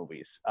these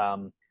movies.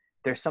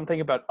 There's something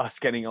about us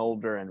getting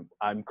older, and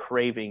I'm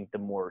craving the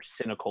more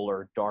cynical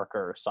or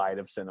darker side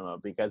of cinema,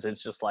 because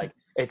it's just like,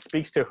 it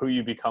speaks to who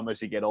you become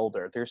as you get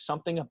older. There's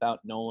something about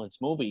Nolan's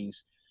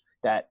movies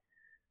that,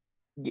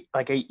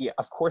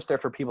 of course they're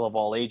for people of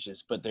all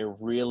ages, but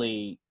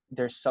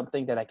there's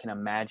something that I can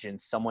imagine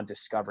someone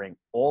discovering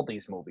all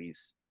these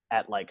movies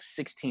at like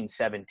 16,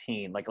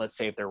 17, like let's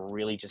say if they're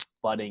really just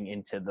budding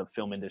into the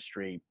film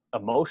industry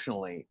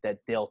emotionally, that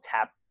they'll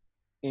tap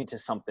into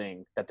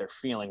something that they're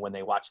feeling when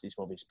they watch these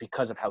movies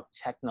because of how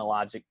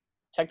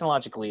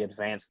technologically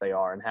advanced they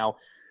are, and how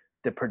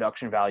the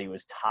production value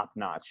is top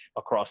notch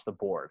across the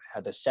board.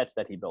 How the sets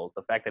that he builds,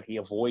 the fact that he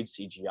avoids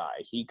CGI,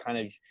 he kind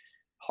of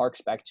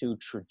harks back to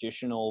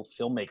traditional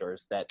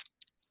filmmakers that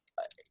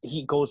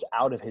he goes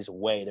out of his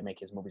way to make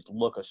his movies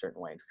look a certain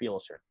way and feel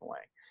a certain way.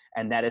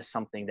 And that is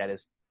something that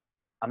is,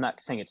 I'm not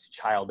saying it's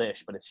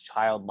childish, but it's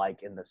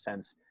childlike in the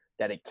sense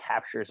that it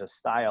captures a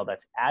style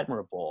that's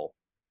admirable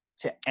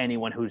to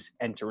anyone who's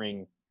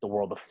entering the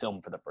world of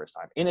film for the first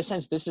time. In a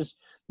sense, this is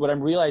what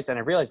I'm realized, and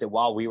I realized it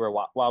while we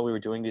were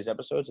doing these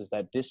episodes, is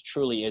that this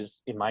truly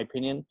is, in my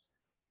opinion,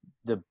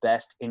 the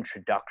best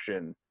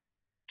introduction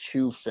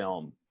to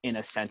film, in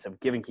a sense of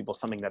giving people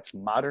something that's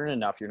modern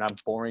enough. You're not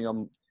boring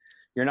them.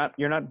 You're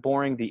not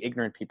boring the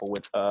ignorant people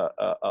with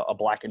a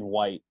black and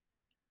white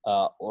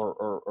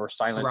or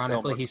silent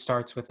Ironically, film. he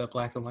starts with a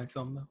black and white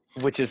film,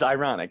 though. Which is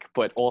ironic,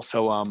 but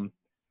also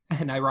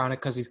and ironic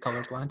because he's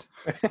colorblind.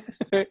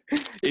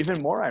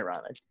 Even more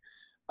ironic.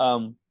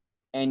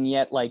 And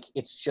yet, like,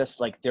 it's just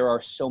like there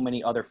are so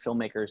many other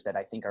filmmakers that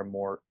I think are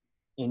more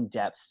in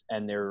depth,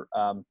 and they're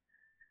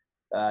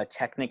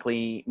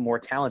technically more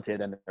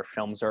talented, and their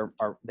films are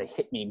they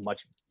hit me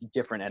much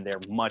different, and they're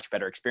much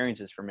better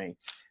experiences for me.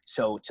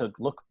 So to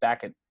look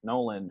back at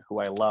Nolan, who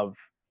I love,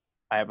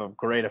 I have a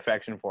great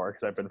affection for,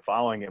 because I've been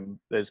following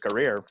his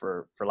career,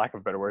 for lack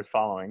of better words,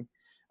 for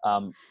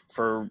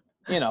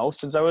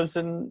since I was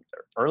in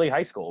early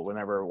high school,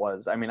 whenever it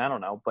was. I mean, I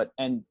don't know,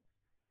 and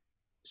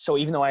so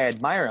even though I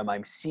admire him,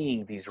 I'm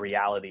seeing these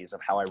realities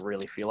of how I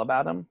really feel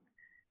about him.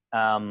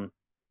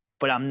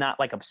 But I'm not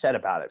like upset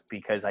about it,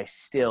 because I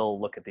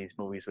still look at these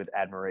movies with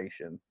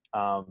admiration.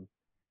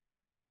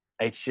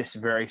 It's just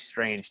very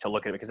strange to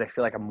look at it, because I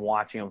feel like I'm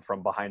watching them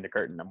from behind the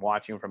curtain. I'm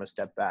watching them from a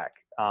step back.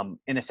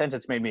 In a sense,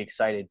 it's made me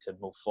excited to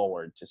move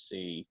forward to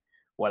see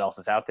what else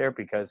is out there,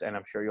 and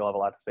I'm sure you'll have a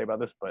lot to say about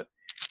this, but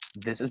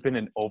this has been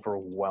an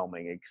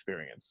overwhelming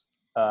experience.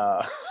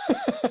 To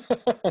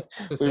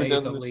say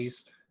the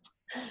least.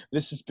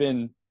 This has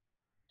been,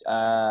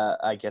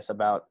 I guess,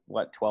 about,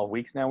 12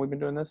 weeks now we've been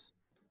doing this?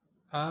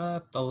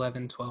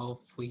 11, 12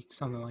 weeks,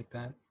 something like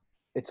that.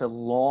 It's a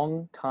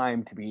long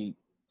time to be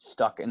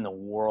stuck in the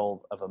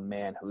world of a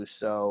man who's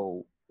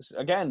so,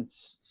 again,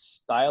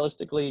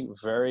 stylistically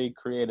very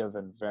creative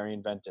and very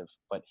inventive,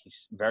 but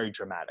he's very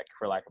dramatic,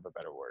 for lack of a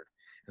better word.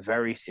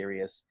 Very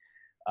serious.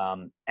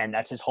 And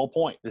that's his whole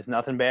point. There's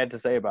nothing bad to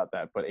say about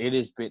that, but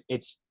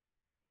it's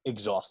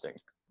exhausting.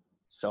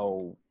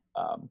 So,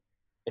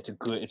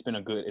 it's been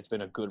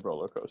a good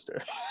roller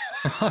coaster.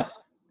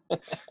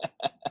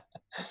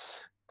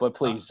 But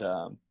please,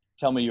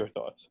 tell me your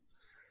thoughts.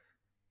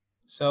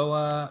 So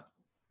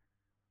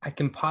I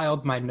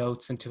compiled my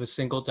notes into a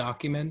single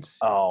document.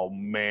 Oh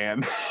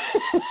man.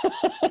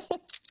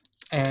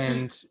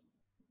 And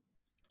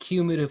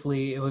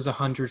cumulatively it was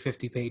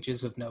 150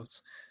 pages of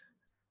notes.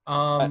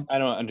 I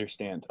don't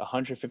understand.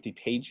 150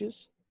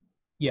 pages?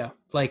 Yeah,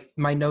 like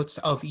my notes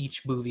of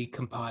each movie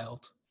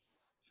compiled.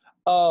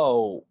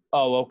 Oh,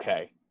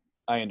 okay.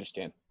 I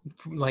understand.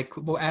 Like,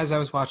 as I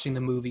was watching the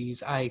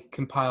movies, I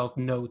compiled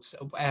notes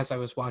as I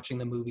was watching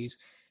the movies,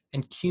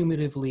 and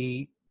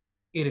cumulatively,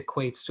 it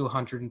equates to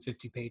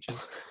 150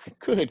 pages.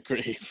 Good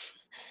grief!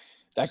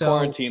 That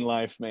quarantine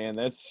life, man.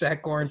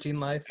 That quarantine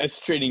life. That's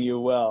treating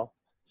you well.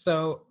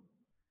 So,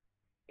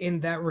 in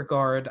that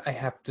regard, I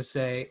have to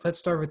say, let's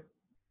start with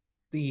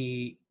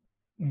the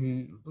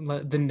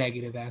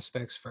negative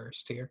aspects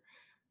first. Here,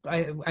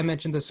 I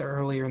mentioned this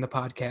earlier in the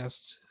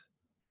podcast,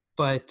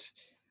 but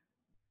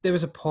there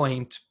was a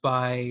point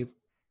by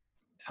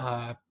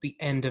the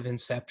end of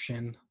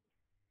Inception,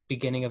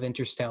 beginning of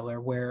Interstellar,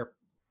 where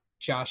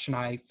Josh and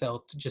I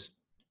felt just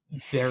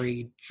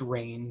very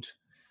drained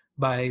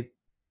by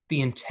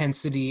the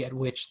intensity at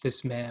which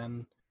this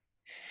man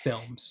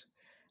films.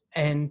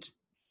 And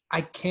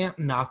I can't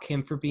knock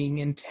him for being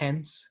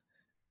intense,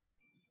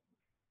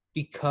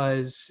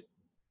 because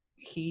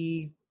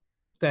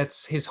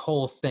that's his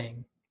whole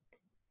thing.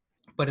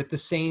 But at the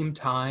same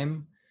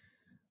time,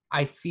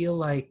 I feel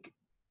like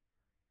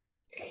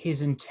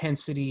his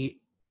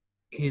intensity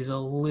is a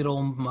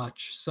little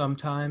much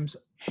sometimes,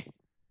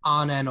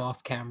 on and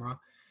off camera.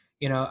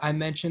 I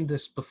mentioned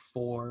this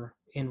before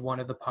in one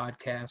of the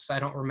podcasts. I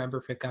don't remember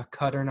if it got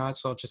cut or not,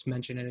 so I'll just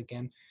mention it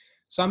again.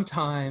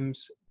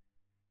 Sometimes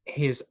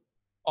his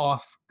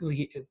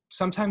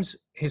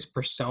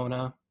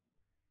persona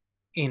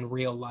in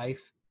real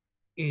life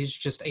is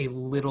just a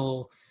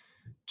little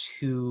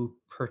too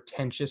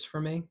pretentious for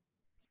me.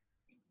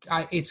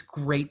 It's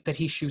great that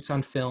he shoots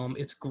on film.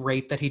 It's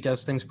great that he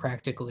does things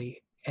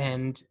practically.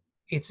 And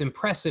it's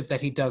impressive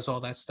that he does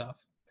all that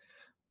stuff.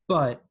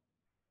 But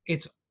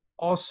it's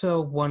also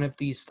one of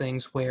these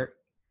things where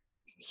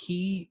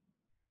he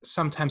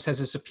sometimes has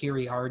a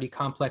superiority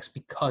complex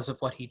because of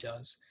what he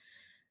does.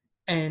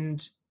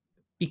 And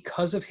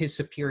because of his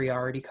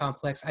superiority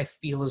complex, I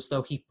feel as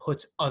though he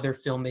puts other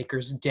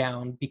filmmakers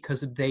down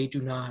because they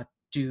do not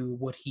do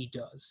what he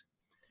does.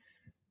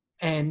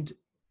 And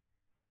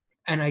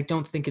I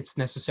don't think it's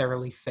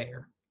necessarily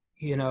fair.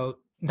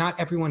 Not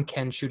everyone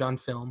can shoot on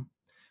film.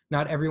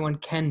 Not everyone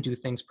can do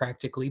things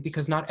practically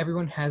because not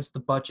everyone has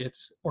the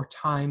budgets or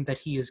time that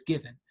he is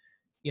given.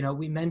 You know,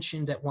 we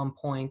mentioned at one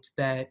point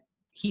that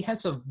he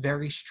has a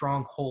very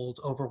strong hold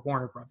over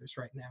Warner Brothers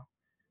right now.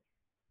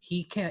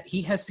 He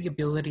has the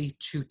ability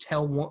to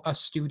tell a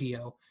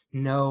studio,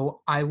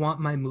 no, I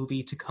want my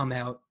movie to come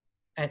out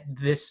at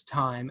this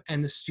time,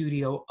 and the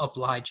studio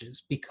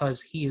obliges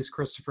because he is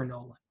Christopher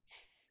Nolan.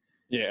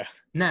 Yeah.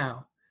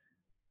 Now,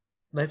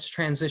 let's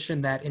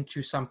transition that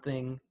into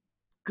something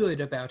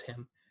good about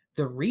him.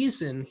 The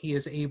reason he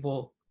is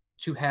able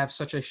to have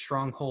such a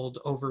stronghold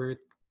over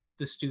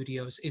the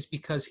studios is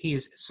because he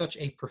is such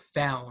a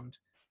profound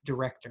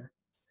director.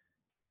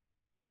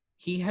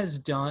 He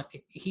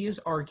is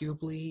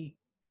arguably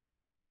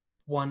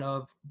one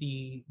of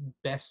the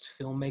best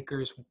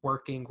filmmakers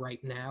working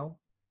right now,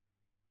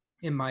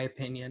 in my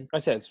opinion. I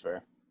said it's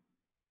fair.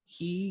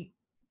 He,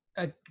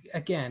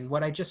 again,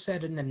 what I just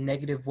said in a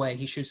negative way,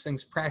 he shoots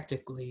things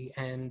practically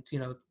and, you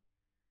know,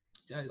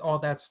 all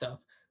that stuff.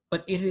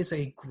 But it is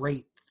a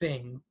great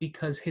thing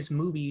because his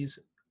movies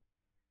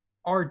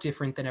are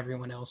different than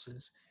everyone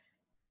else's.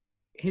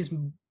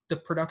 The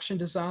production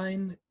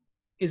design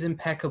is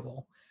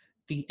impeccable.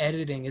 The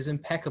editing is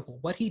impeccable.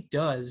 What he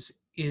does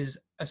is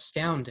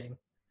astounding.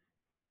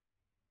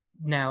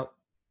 Now,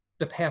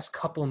 the past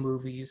couple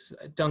movies,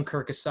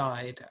 Dunkirk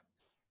aside,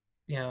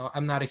 you know,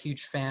 I'm not a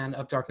huge fan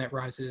of Dark Knight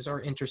Rises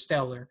or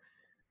Interstellar,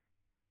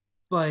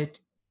 but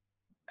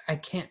I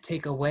can't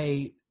take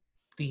away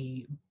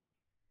the,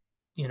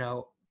 you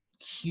know,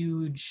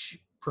 huge,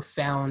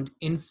 profound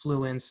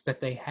influence that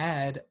they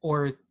had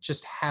or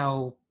just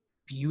how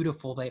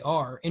beautiful they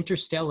are.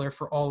 Interstellar,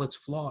 for all its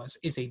flaws,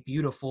 is a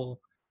beautifully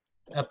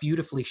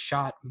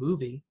shot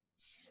movie.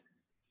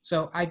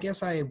 So I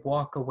guess I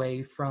walk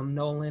away from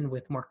Nolan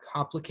with more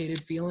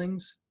complicated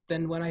feelings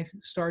than when I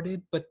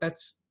started, but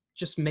that's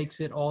just makes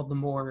it all the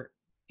more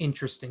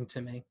interesting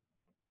to me.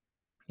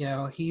 You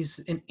know, he's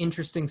an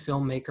interesting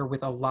filmmaker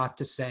with a lot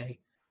to say.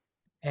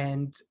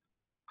 And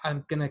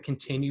I'm going to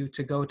continue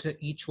to go to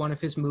each one of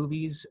his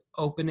movies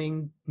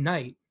opening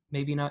night.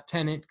 Maybe not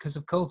Tenet because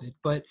of COVID,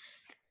 but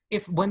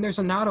when there's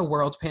not a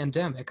world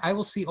pandemic, I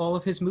will see all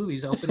of his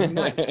movies opening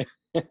night.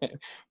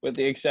 With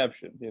the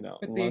exception, you know.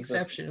 With the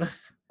exception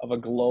of a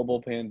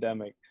global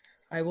pandemic.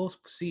 I will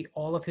see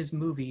all of his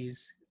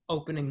movies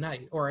opening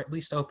night, or at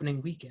least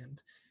opening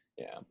weekend.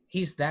 Yeah.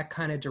 He's that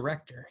kind of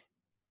director.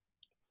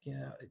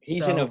 Yeah.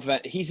 He's an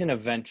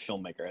event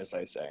filmmaker, as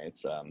I say.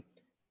 It's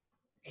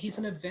he's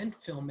an event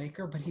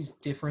filmmaker, but he's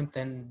different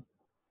than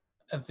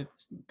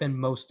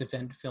most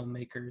event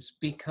filmmakers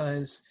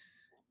because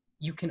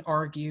you can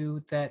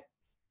argue that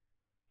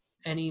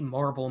any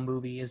Marvel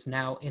movie is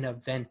now an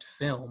event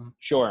film.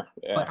 Sure.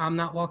 Yeah. But I'm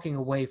not walking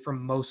away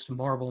from most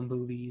Marvel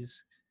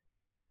movies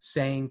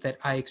saying that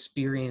I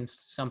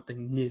experienced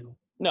something new.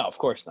 No, of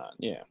course not.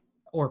 Yeah.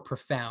 Or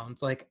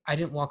profound. Like, I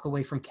didn't walk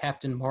away from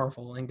Captain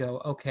Marvel and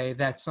go, okay,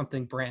 that's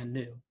something brand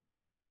new.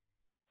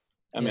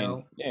 I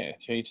mean, yeah,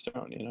 to each their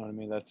own, you know what I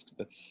mean? That's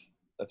great.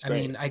 I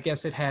mean, I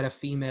guess it had a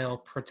female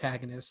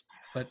protagonist,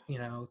 but, you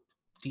know,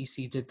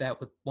 DC did that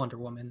with Wonder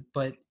Woman.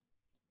 But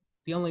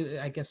the only,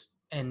 I guess,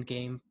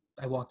 Endgame,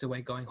 I walked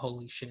away going,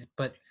 holy shit.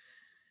 But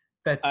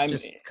that's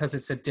just because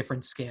it's a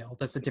different scale.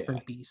 That's a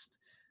different beast.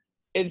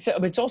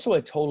 It's also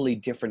a totally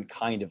different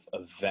kind of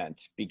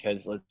event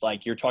because,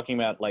 like, you're talking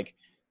about, like,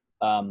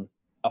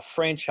 a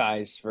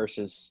franchise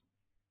versus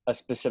a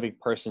specific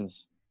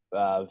person's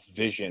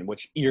vision,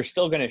 which you're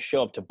still going to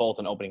show up to both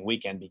an opening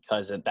weekend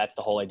because that's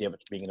the whole idea of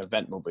it being an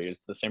event movie.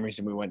 It's the same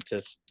reason we went to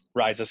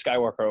Rise of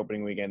Skywalker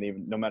opening weekend,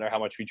 even no matter how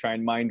much we try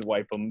and mind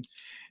wipe them,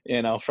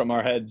 you know, from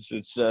our heads,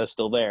 it's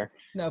still there.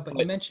 No, but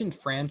you mentioned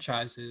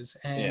franchises,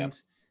 and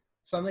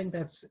something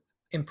that's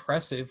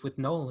impressive with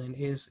Nolan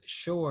is,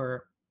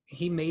 sure,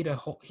 he made a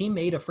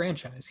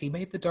franchise. He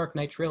made the Dark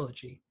Knight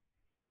trilogy,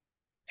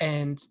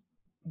 and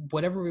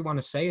whatever we want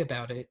to say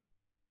about it,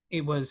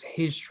 it was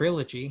his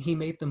trilogy. He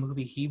made the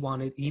movie he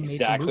wanted. He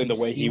made exactly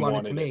the way he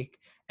wanted to make.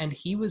 And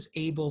he was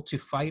able to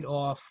fight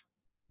off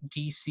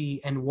DC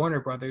and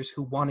Warner Brothers,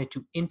 who wanted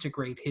to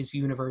integrate his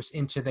universe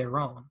into their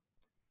own.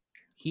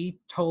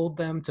 He told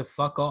them to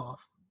fuck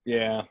off.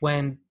 Yeah.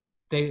 When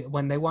they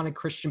wanted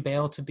Christian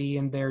Bale to be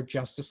in their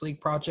Justice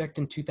League project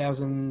in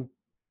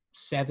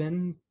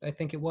 2007, I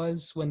think it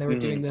was, when they were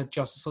doing the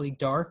Justice League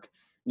Dark.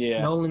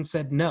 Yeah. Nolan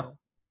said no.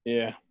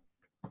 Yeah.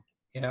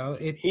 You know,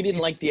 he didn't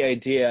like the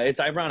idea.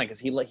 It's ironic because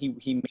he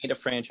made a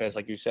franchise,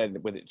 like you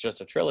said, with just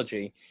a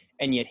trilogy,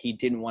 and yet he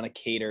didn't want to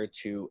cater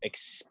to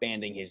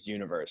expanding his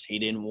universe. He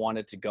didn't want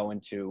it to go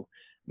into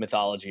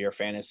mythology or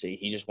fantasy.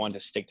 He just wanted to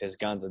stick to his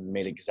guns and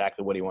made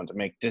exactly what he wanted to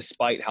make,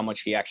 despite how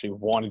much he actually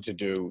wanted to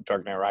do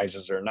Dark Knight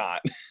Rises or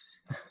not.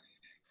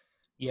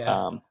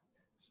 Yeah.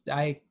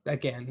 They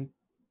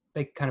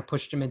kind of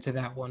pushed him into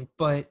that one,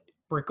 but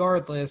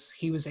regardless,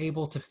 he was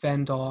able to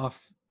fend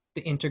off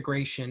the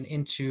integration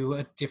into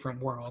a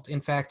different world. In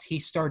fact, he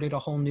started a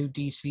whole new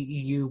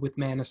DCEU with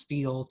Man of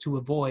Steel to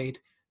avoid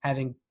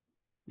having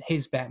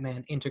his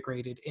Batman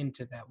integrated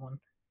into that one.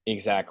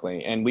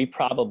 Exactly. And we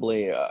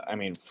probably, I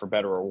mean, for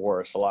better or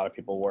worse, a lot of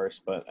people worse,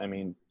 but I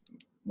mean,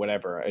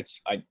 whatever.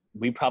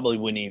 We probably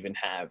wouldn't even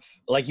have,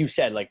 like you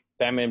said, like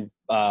Batman,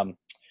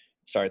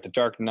 the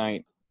Dark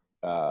Knight,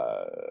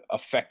 uh,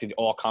 affected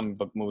all comic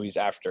book movies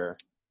after,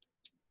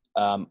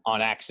 on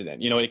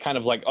accident. You know, it kind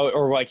of like,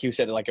 or like you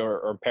said, like,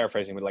 or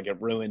paraphrasing, but like it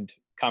ruined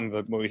comic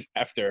book movies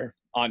after,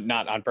 on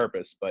not on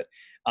purpose, but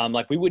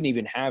like we wouldn't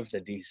even have the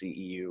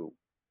DCEU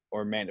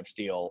or Man of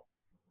Steel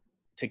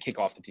to kick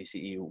off the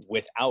DCEU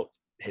without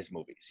his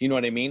movies. You know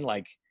what I mean?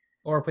 Like,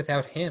 Or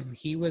without him.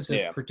 He was a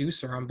yeah,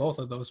 producer on both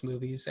of those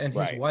movies, and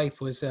his right,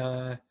 wife was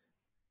I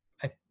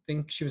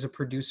think she was a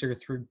producer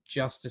through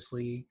Justice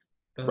League,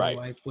 though right.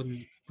 I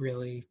wouldn't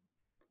really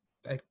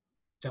I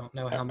don't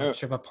know Uh, how uh,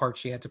 much of a part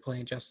she had to play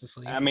in Justice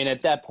I League. mean,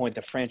 at that point,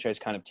 the franchise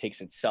kind of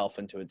takes itself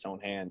into its own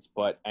hands.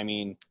 But I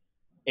mean,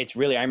 it's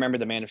really, I remember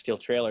the Man of Steel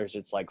trailers.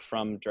 It's like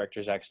from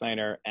director Zack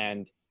Snyder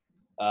and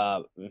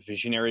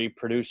visionary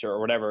producer or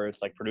whatever.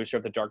 It's like producer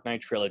of the Dark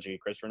Knight trilogy,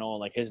 Christopher Nolan.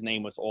 Like his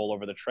name was all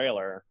over the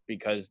trailer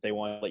because they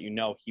want to let you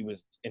know he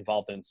was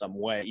involved in some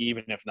way,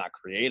 even if not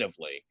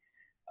creatively.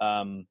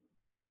 Um,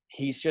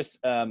 he's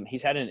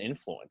had an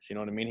influence. You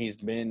know what I mean? He's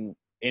been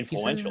He's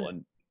influential, a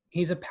and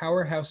he's a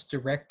powerhouse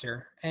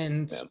director,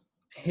 and yeah,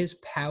 his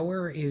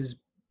power is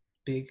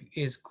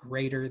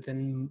greater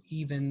than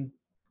even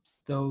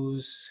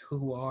those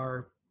who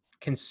are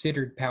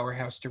considered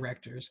powerhouse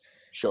directors.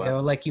 You sure, know,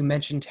 like you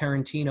mentioned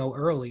Tarantino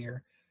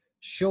earlier.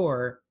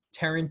 Sure,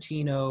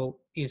 Tarantino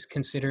is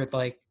considered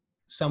like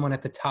someone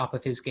at the top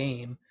of his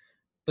game,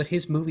 but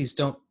his movies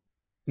don't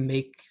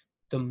make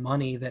the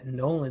money that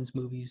Nolan's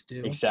movies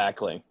do.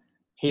 exactly.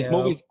 You His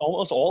know, movies,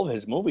 almost all of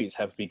his movies,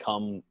 have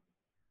become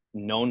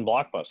known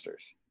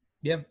blockbusters.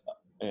 yeah.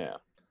 Yeah, I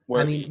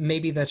where mean,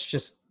 maybe that's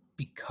just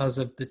because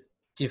of the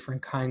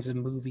different kinds of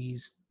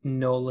movies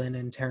Nolan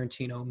and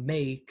Tarantino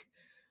make,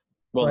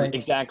 well, but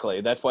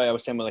exactly. That's why I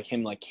was saying with like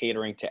him like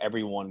catering to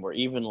everyone. Where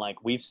even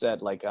like we've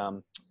said like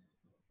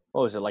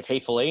what was it, like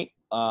Hateful Eight,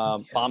 yeah,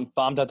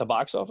 bombed at the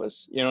box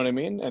office. You know what I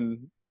mean?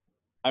 And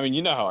I mean,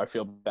 you know how I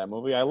feel about that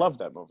movie. I love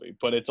that movie,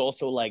 but it's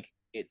also like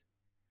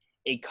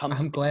it comes.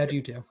 I'm glad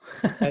you do.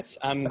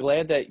 I'm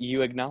glad that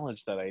you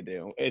acknowledge that I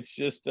do. It's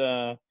just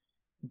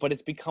but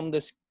it's become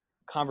this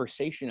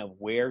conversation of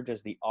where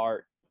does the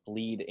art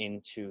bleed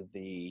into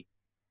the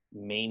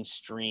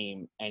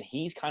mainstream, and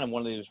he's kind of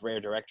one of those rare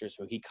directors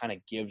who he kind of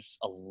gives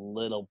a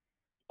little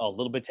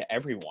bit to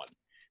everyone,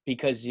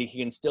 because he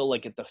can still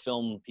like get the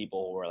film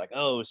people who are like,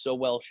 oh, so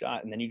well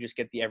shot, and then you just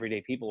get the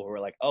everyday people who are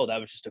like, oh, that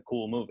was just a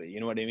cool movie. You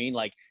know what I mean?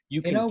 Like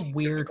you In can a cater to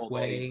weird both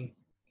way, audiences.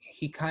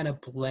 he kind of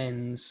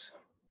blends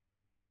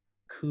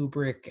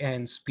Kubrick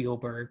and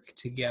Spielberg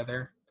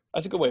together.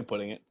 That's a good way of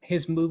putting it.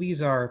 His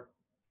movies are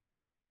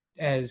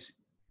as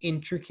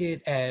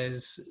intricate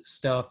as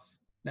stuff,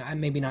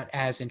 maybe not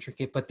as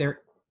intricate, but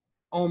they're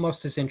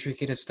almost as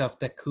intricate as stuff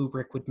that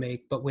Kubrick would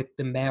make, but with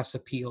the mass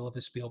appeal of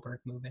a Spielberg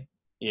movie.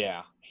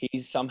 Yeah, he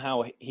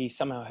somehow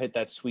hit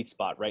that sweet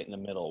spot right in the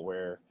middle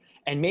where,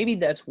 and maybe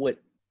that's what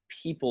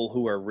people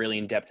who are really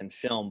in depth in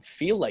film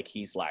feel like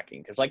he's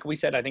lacking. Because, like we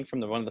said, I think from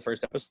one of the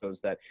first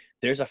episodes, that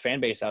there's a fan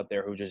base out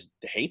there who just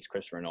hates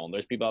Christopher Nolan.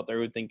 There's people out there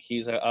who think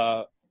he's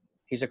a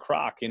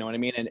crock. You know what I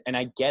mean? And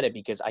I get it,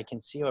 because I can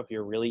see how, if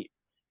you're really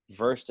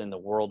versed in the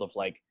world of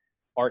like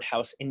art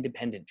house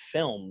independent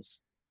films,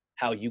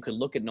 how you could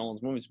look at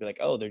Nolan's movies and be like,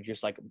 oh, they're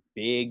just like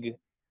big,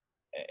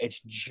 it's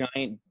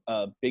giant,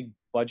 big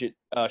budget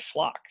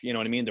schlock. You know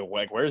what I mean? They're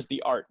like, where's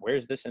the art?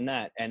 Where's this and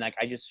that? And like,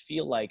 I just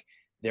feel like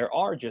there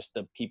are just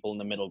the people in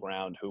the middle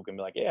ground who can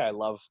be like, yeah, I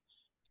love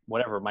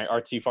whatever my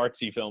artsy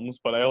fartsy films,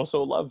 but I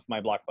also love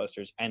my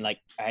blockbusters. And like,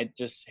 I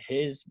just,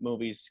 his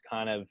movies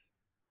kind of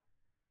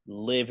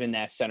live in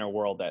that center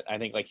world that I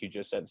think, like you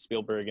just said,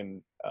 Spielberg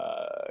and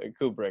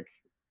Kubrick.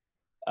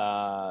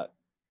 Uh,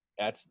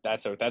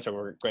 that's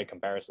a great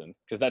comparison,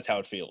 because that's how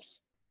it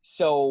feels.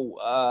 So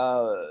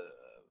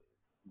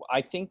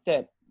I think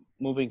that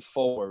moving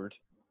forward,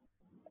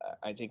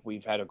 I think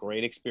we've had a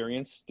great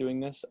experience doing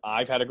this.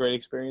 I've had a great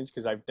experience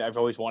because I've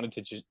always wanted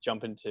to just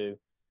jump into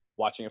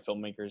watching a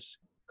filmmaker's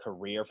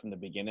career from the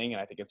beginning,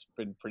 and I think it's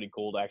been pretty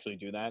cool to actually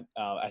do that.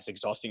 As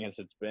exhausting as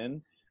it's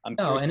been, I'm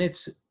No,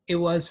 curious. and it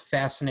was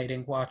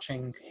fascinating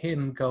watching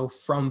him go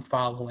from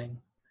Following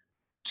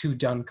to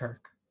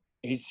Dunkirk.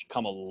 He's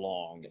come a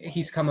long way.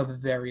 He's come a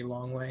very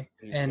long way,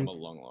 He's come a and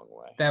long, long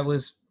way. that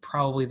was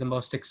probably the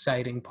most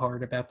exciting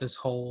part about this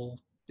whole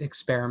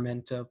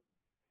experiment of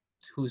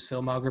whose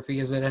filmography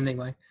is it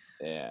anyway.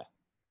 Yeah,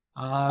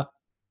 Uh,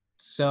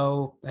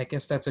 so I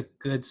guess that's a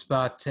good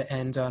spot to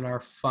end on our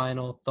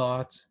final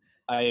thoughts.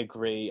 I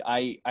agree.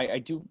 I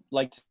do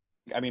like.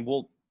 I mean,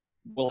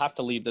 we'll have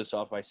to leave this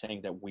off by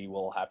saying that we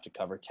will have to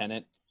cover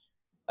Tenet,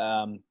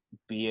 um,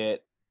 be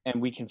it,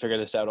 and we can figure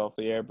this out off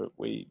the air, but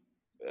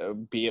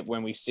be it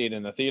when we see it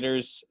in the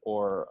theaters,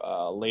 or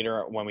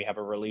later when we have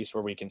a release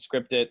where we can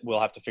script it. We'll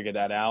have to figure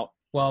that out.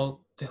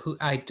 Well,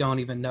 I don't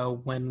even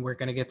know when we're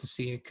going to get to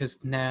see it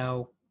because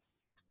now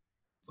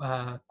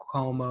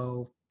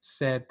Cuomo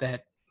said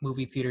that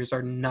movie theaters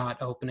are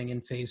not opening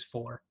in phase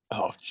 4.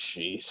 Oh,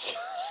 jeez.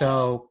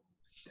 So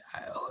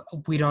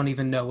we don't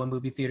even know when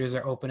movie theaters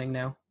are opening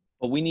now.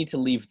 But we need to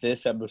leave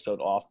this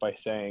episode off by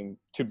saying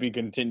to be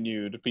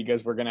continued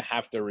because we're gonna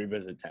have to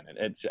revisit Tenet.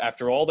 It's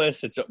after all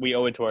this, we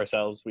owe it to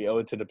ourselves. We owe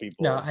it to the people.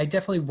 No, I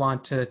definitely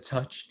want to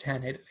touch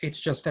Tenet. It's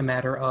just a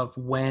matter of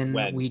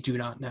when. We do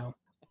not know.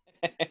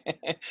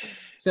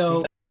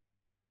 So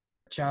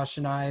Josh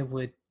and I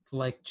would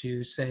like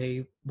to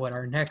say what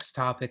our next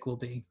topic will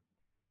be.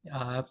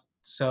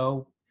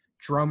 So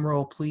drum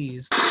roll,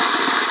 please.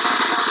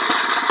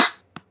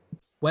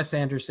 Wes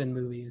Anderson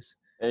movies.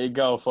 There you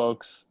go,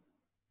 folks.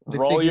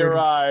 Roll your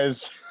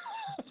eyes.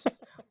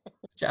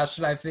 Josh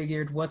and I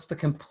figured, what's the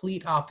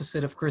complete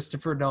opposite of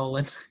Christopher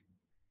Nolan?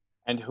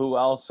 And who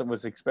else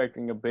was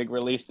expecting a big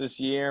release this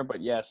year? But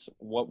yes,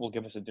 what will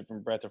give us a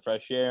different breath of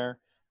fresh air?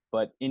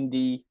 But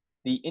the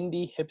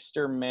indie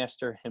hipster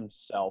master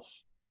himself,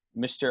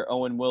 Mr.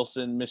 Owen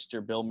Wilson,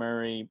 Mr. Bill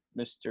Murray,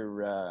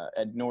 Mr.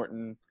 Ed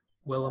Norton,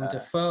 Willem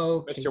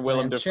Dafoe, Mr. Kate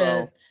Willem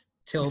Dafoe,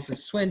 Tilda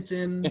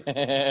Swinton.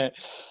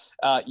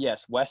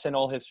 Yes, Wes and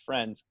all his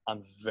friends.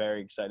 I'm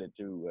very excited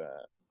to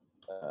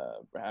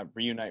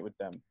reunite with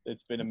them.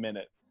 It's been a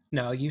minute.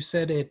 No, you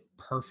said it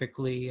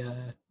perfectly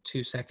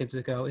 2 seconds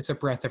ago. It's a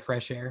breath of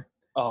fresh air.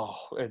 Oh,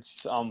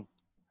 it's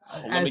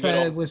as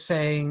I was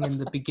saying in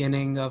the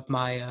beginning of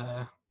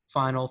my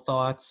final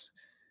thoughts,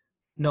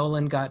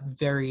 Nolan got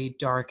very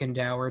dark and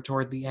dour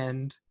toward the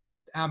end.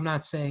 I'm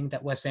not saying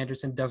that Wes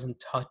Anderson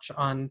doesn't touch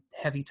on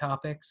heavy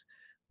topics,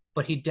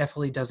 but he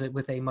definitely does it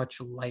with a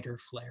much lighter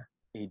flair.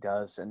 He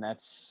does, and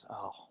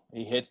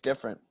he hits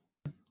different.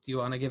 Do you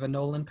want to give a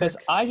Nolan pick?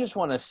 Because I just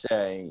want to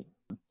say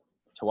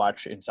to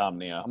watch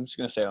Insomnia. I'm just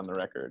going to say it on the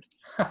record.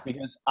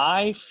 Because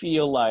I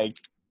feel like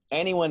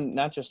anyone,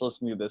 not just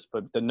listening to this,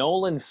 but the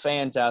Nolan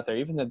fans out there,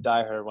 even the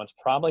diehard ones,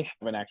 probably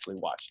haven't actually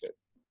watched it.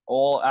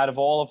 Out of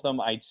all of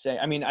them, I'd say,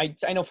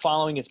 I know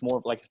Following is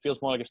more like, it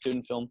feels more like a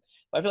student film,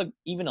 but I feel like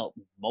even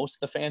most of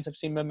the fans have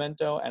seen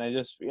Memento, and I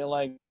just feel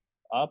like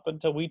up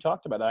until we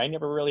talked about it, I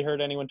never really heard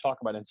anyone talk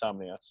about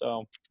Insomnia.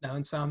 So no,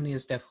 Insomnia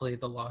is definitely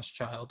the lost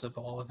child of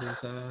all of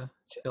his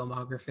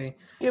filmography.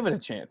 Give it a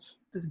chance.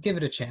 Give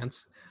it a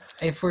chance.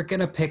 If we're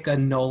gonna pick a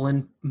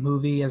Nolan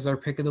movie as our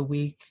pick of the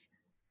week,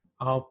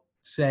 I'll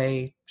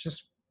say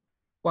just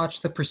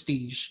watch The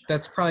Prestige.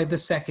 That's probably the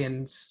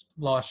second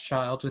lost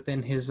child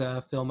within his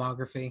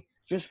filmography.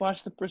 Just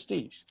watch The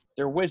Prestige.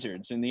 They're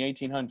wizards in the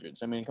 1800s.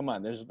 I mean, come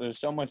on. There's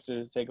so much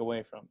to take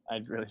away from.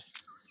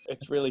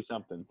 It's really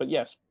something. But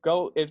yes,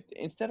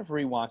 instead of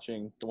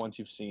rewatching the ones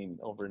you've seen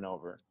over and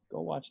over,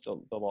 go watch the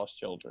Lost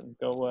Children.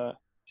 Go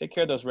take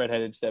care of those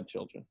redheaded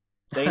stepchildren.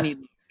 They need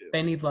love too.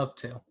 They need love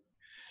too.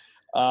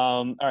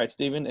 All right,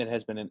 Stephen, it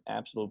has been an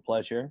absolute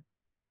pleasure.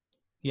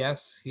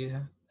 Yes,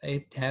 yeah,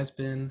 it has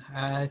been.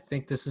 I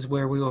think this is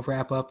where we will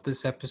wrap up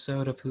this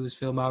episode of Whose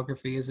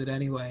Filmography Is It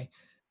Anyway?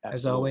 Absolutely.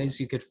 As always,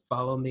 you could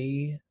follow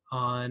me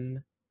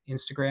on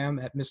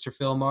Instagram at Mr.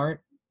 Filmart.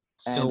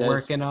 Still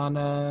working on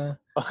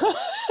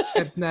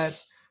getting that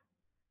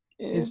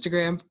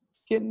Instagram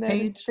getting that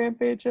page. Instagram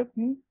page up.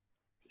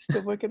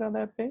 Still working on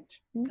that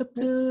page. Got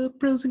the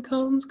pros and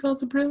cons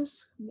and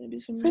pros. Maybe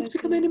some friends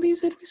become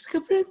enemies, enemies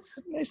become friends.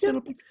 Nice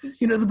little pictures.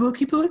 You know the book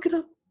you're working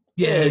on?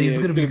 Yeah, it's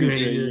gonna be great.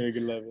 Yeah, you're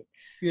gonna love it.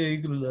 Yeah,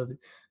 you're gonna love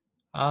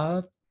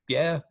it.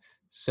 Yeah.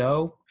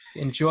 So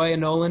enjoy a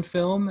Nolan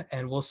film,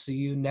 and we'll see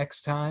you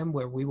next time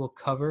where we will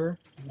cover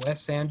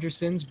Wes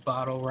Anderson's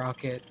Bottle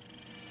Rocket.